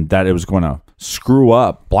 and that it was going to screw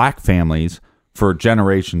up black families for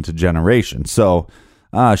generation to generation. So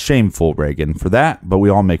shameful, Reagan, for that. But we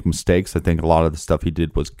all make mistakes. I think a lot of the stuff he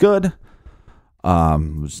did was good.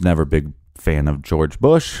 Was never a big fan of George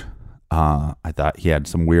Bush. I thought he had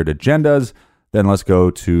some weird agendas. Then let's go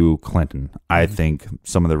to Clinton. I think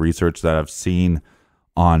some of the research that I've seen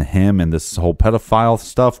on him and this whole pedophile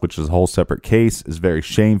stuff, which is a whole separate case, is very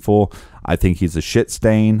shameful. I think he's a shit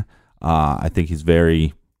stain. I think he's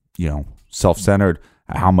very, self-centered.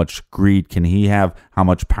 How much greed can he have? How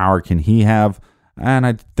much power can he have? And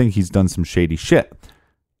I think he's done some shady shit.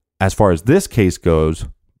 As far as this case goes,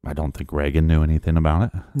 I don't think Reagan knew anything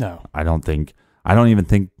about it. No. I don't even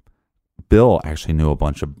think Bill actually knew a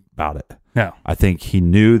bunch about it. No. I think he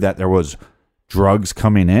knew that there was drugs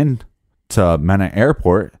coming in to Mena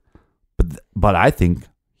Airport, but I think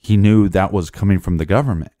he knew that was coming from the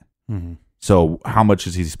government. Mm-hmm. So how much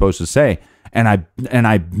is he supposed to say? And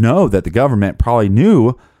I know that the government probably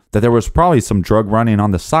knew that there was probably some drug running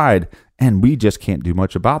on the side, and we just can't do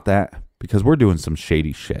much about that because we're doing some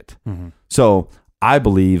shady shit. Mm-hmm. So I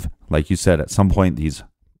believe, like you said, at some point these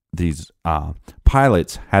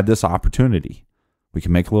pilots had this opportunity. We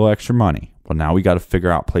can make a little extra money. Well, now we got to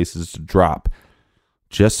figure out places to drop.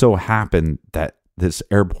 Just so happened that this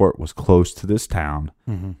airport was close to this town,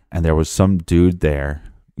 mm-hmm. and there was some dude there,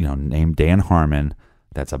 named Dan Harmon.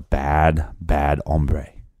 That's a bad hombre,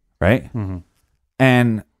 right? Mm-hmm.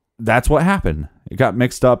 And that's what happened. It got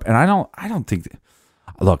mixed up, and I don't think.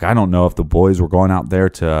 Look, I don't know if the boys were going out there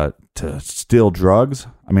to steal drugs.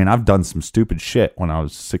 I mean, I've done some stupid shit when I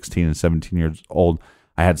was 16 and 17 years old.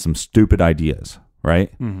 I had some stupid ideas,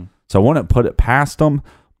 right? Mm-hmm. So I wouldn't put it past them,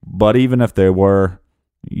 but even if they were,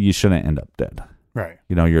 you shouldn't end up dead. Right.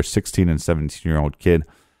 You're a 16 and 17-year-old kid.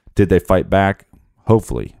 Did they fight back?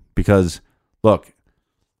 Hopefully. Because, look,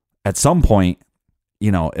 at some point,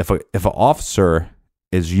 if an officer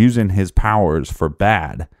is using his powers for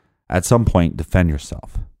bad, at some point, defend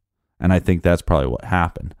yourself. And I think that's probably what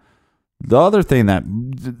happened. The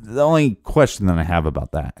only question that I have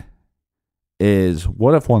about that is,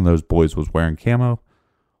 what if one of those boys was wearing camo?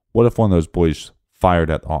 What if one of those boys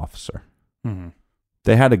fired at the officer? Mm-hmm.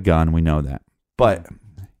 They had a gun, we know that. But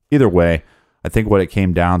either way, I think what it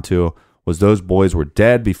came down to was those boys were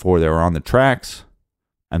dead before they were on the tracks,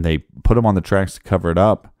 and they put them on the tracks to cover it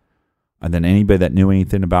up. And then anybody that knew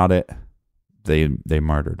anything about it, they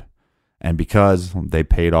murdered. And because they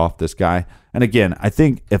paid off this guy, and again, I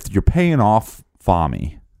think if you're paying off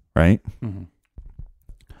Fahmy, right? Mm-hmm.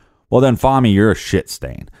 Well, then Fahmy, you're a shit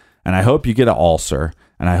stain. And I hope you get an ulcer,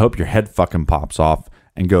 and I hope your head fucking pops off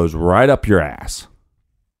and goes right up your ass.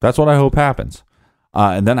 That's what I hope happens.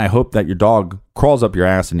 And then I hope that your dog crawls up your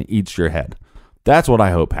ass and eats your head. That's what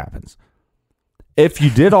I hope happens. If you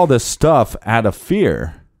did all this stuff out of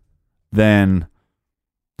fear, then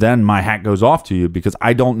my hat goes off to you, because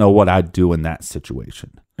I don't know what I'd do in that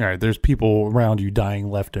situation. All right, there's people around you dying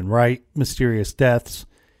left and right, mysterious deaths.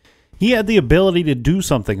 He had the ability to do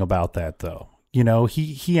something about that, though. You know,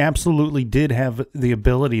 he absolutely did have the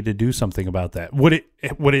ability to do something about that. Would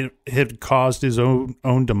it have caused his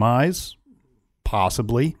own demise?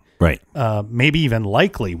 Possibly. Right. Maybe even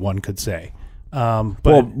likely, one could say.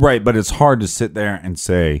 But it's hard to sit there and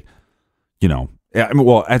say, you know,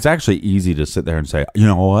 it's actually easy to sit there and say, you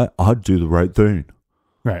know what, I'd do the right thing.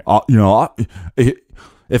 Right.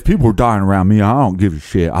 If people were dying around me, I don't give a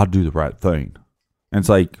shit. I'll do the right thing. And it's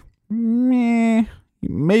like, meh,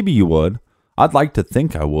 maybe you would. I'd like to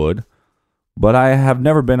think I would, but I have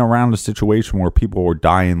never been around a situation where people were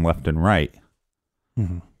dying left and right.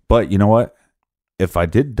 Mm-hmm. But you know what? If I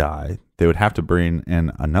did die, they would have to bring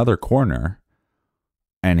in another coroner,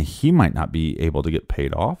 and he might not be able to get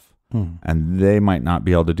paid off, and they might not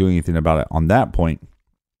be able to do anything about it on that point.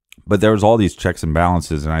 But there was all these checks and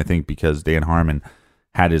balances, and I think because Dan Harmon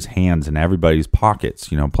had his hands in everybody's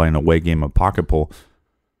pockets, you know, playing a away game of pocket pool,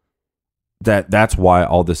 that's why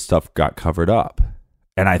all this stuff got covered up.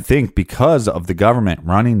 And I think because of the government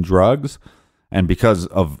running drugs, and because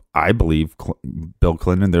of, I believe, Bill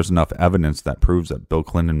Clinton, there's enough evidence that proves that Bill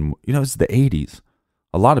Clinton, you know, it's the 80s.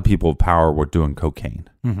 A lot of people of power were doing cocaine.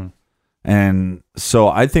 Mm-hmm. And so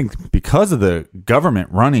I think because of the government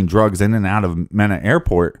running drugs in and out of Mena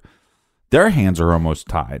Airport, their hands are almost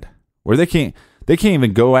tied, where they can't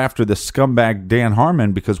even go after the scumbag Dan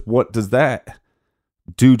Harmon, because what does that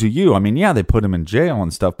do to you? I mean, yeah, they put him in jail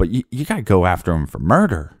and stuff, but you got to go after him for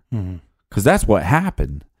murder, because that's what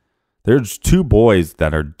happened. There's two boys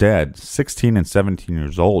that are dead, 16 and 17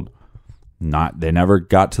 years old. They never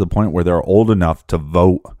got to the point where they're old enough to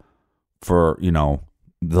vote for, you know,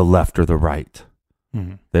 the left or the right.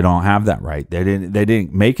 Mm-hmm. They don't have that right. They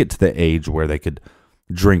didn't make it to the age where they could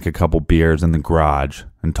drink a couple beers in the garage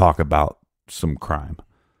and talk about some crime.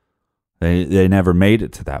 They never made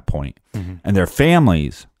it to that point. Mm-hmm. And their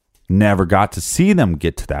families never got to see them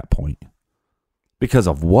get to that point. Because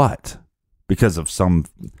of what? Because of some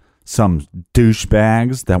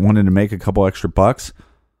douchebags that wanted to make a couple extra bucks?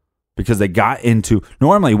 Because they got into,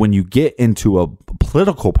 normally when you get into a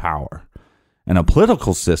political power and a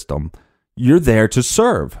political system, you're there to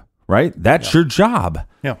serve, right? That's your job.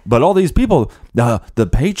 Yeah. But all these people, the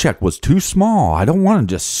paycheck was too small. I don't want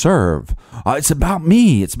to just serve. It's about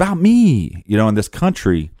me. It's about me. You know, in this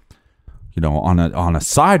country, you know, on a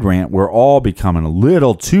side rant, we're all becoming a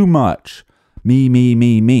little too much me, me,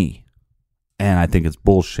 me, me. And I think it's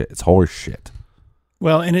bullshit. It's horse shit.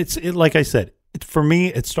 Well, and it's like I said, for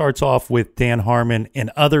me, it starts off with Dan Harmon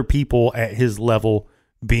and other people at his level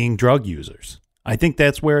being drug users. I think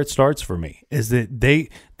that's where it starts for me, is that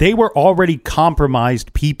they were already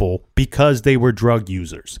compromised people because they were drug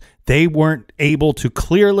users. They weren't able to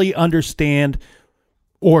clearly understand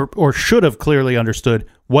or should have clearly understood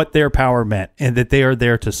what their power meant, and that they are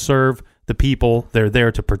there to serve the people. They're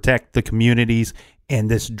there to protect the communities, and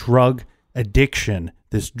this drug addiction,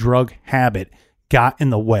 this drug habit got in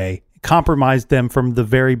the way, compromised them from the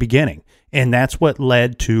very beginning. And that's what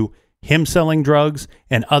led to him selling drugs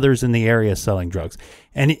and others in the area selling drugs.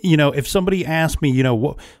 And, you know, if somebody asked me, you know,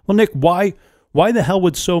 well, Nick, why the hell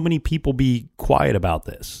would so many people be quiet about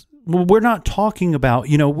this? Well, we're not talking about,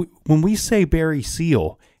 you know, when we say Barry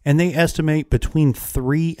Seal and they estimate between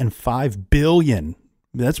 3 and 5 billion,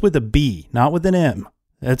 that's with a B, not with an M.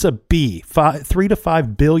 That's a B, $3 to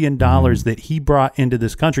 $5 billion that he brought into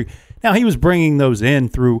this country. Now, he was bringing those in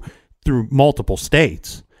through multiple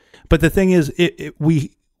states. But the thing is,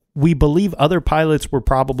 we believe other pilots were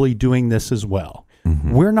probably doing this as well.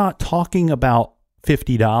 Mm-hmm. We're not talking about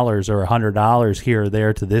 $50 or $100 here or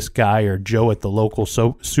there to this guy or Joe at the local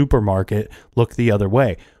supermarket look the other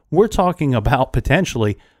way. We're talking about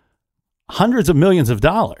potentially hundreds of millions of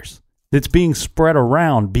dollars that's being spread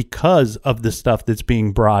around because of the stuff that's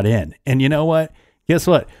being brought in. And you know what? Guess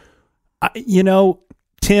what?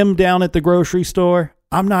 Tim down at the grocery store,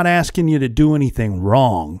 I'm not asking you to do anything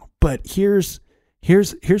wrong, but here's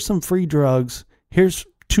some free drugs. Here's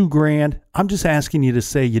 $2,000. I'm just asking you to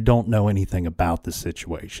say you don't know anything about the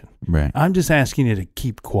situation. Right. I'm just asking you to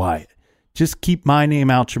keep quiet. Just keep my name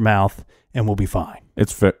out your mouth and we'll be fine.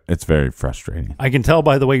 It's very frustrating. I can tell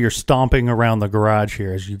by the way you're stomping around the garage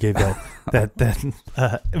here as you gave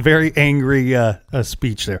that very angry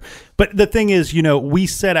speech there. But the thing is, the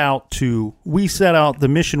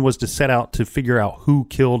mission was to set out to figure out who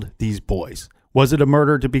killed these boys. Was it a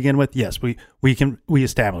murder to begin with? Yes, we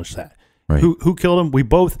established that. Right. Who killed them? We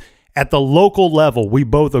both, at the local level, we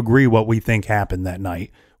both agree what we think happened that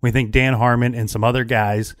night. We think Dan Harmon and some other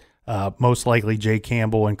guys, most likely Jay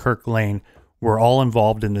Campbell and Kirk Lane, were all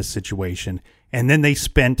involved in this situation. And then they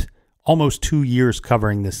spent almost 2 years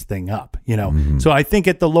covering this thing up, Mm-hmm. So I think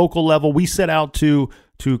at the local level, we set out to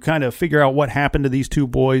kind of figure out what happened to these two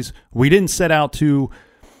boys. We didn't set out to,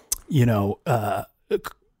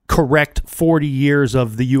 correct 40 years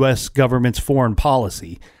of the U.S. government's foreign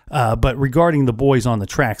policy. But regarding the boys on the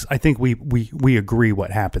tracks, I think we agree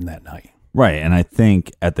what happened that night. Right. And I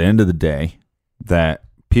think at the end of the day that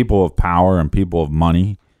people of power and people of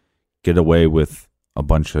money get away with a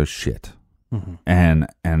bunch of shit. Mm-hmm. And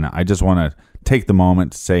I just want to take the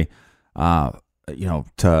moment to say,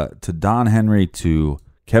 to Don Henry, to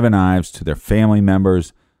Kevin Ives, to their family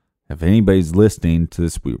members, if anybody's listening to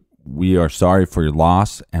this, we are sorry for your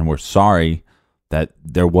loss, and we're sorry that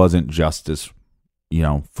there wasn't justice,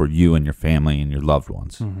 for you and your family and your loved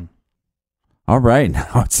ones. Mm-hmm. All right,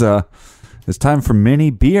 now it's time for mini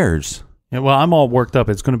beers. Yeah, well, I'm all worked up.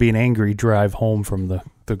 It's going to be an angry drive home from the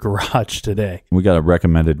garage today. We got a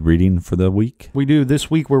recommended reading for the week. We do. This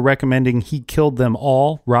week we're recommending He Killed Them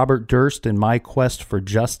All, Robert Durst and My Quest for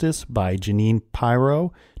Justice by Jeanine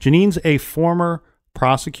Pirro. Jeanine's a former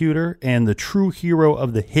prosecutor and the true hero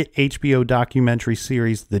of the hit HBO documentary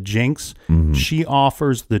series The Jinx. Mm-hmm. She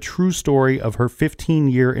offers the true story of her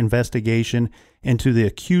 15-year investigation into the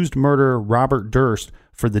accused murderer Robert Durst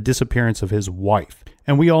for the disappearance of his wife.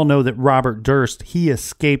 And we all know that Robert Durst, he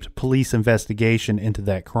escaped police investigation into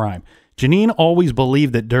that crime. Jeanine always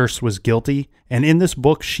believed that Durst was guilty, and in this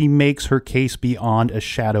book, she makes her case beyond a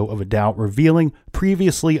shadow of a doubt, revealing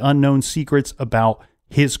previously unknown secrets about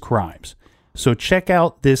his crimes. So check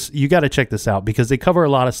out this. You got to check this out because they cover a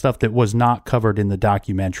lot of stuff that was not covered in the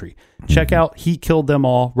documentary. Check out He Killed Them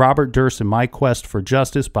All, Robert Durst and My Quest for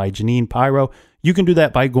Justice by Jeanine Pirro. You can do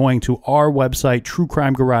that by going to our website,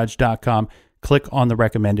 truecrimegarage.com. Click on the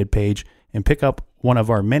recommended page and pick up one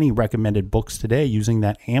of our many recommended books today using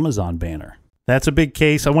that Amazon banner. That's a big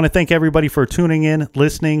case. I want to thank everybody for tuning in,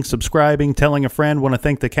 listening, subscribing, telling a friend. I want to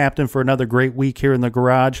thank the captain for another great week here in the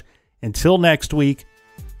garage. Until next week,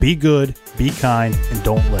 be good, be kind, and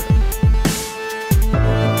don't litter.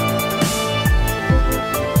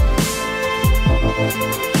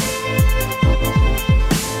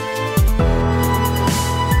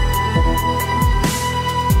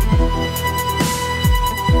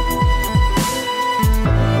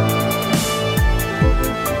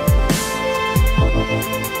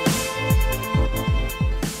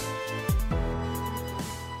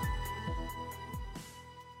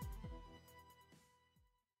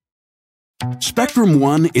 Spectrum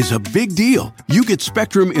One is a big deal. You get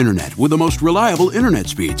Spectrum Internet with the most reliable internet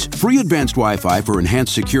speeds, free advanced Wi-Fi for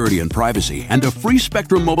enhanced security and privacy, and a free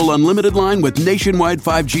Spectrum Mobile unlimited line with nationwide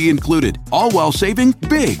 5G included, all while saving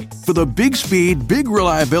big. For the big speed, big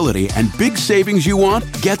reliability, and big savings you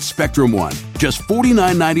want, get Spectrum One. Just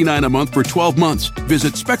 $49.99 a month for 12 months.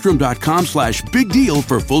 Visit spectrum.com/big deal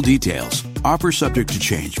for full details. Offer subject to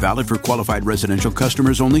change. Valid for qualified residential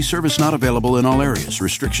customers only. Service not available in all areas.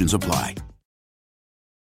 Restrictions apply.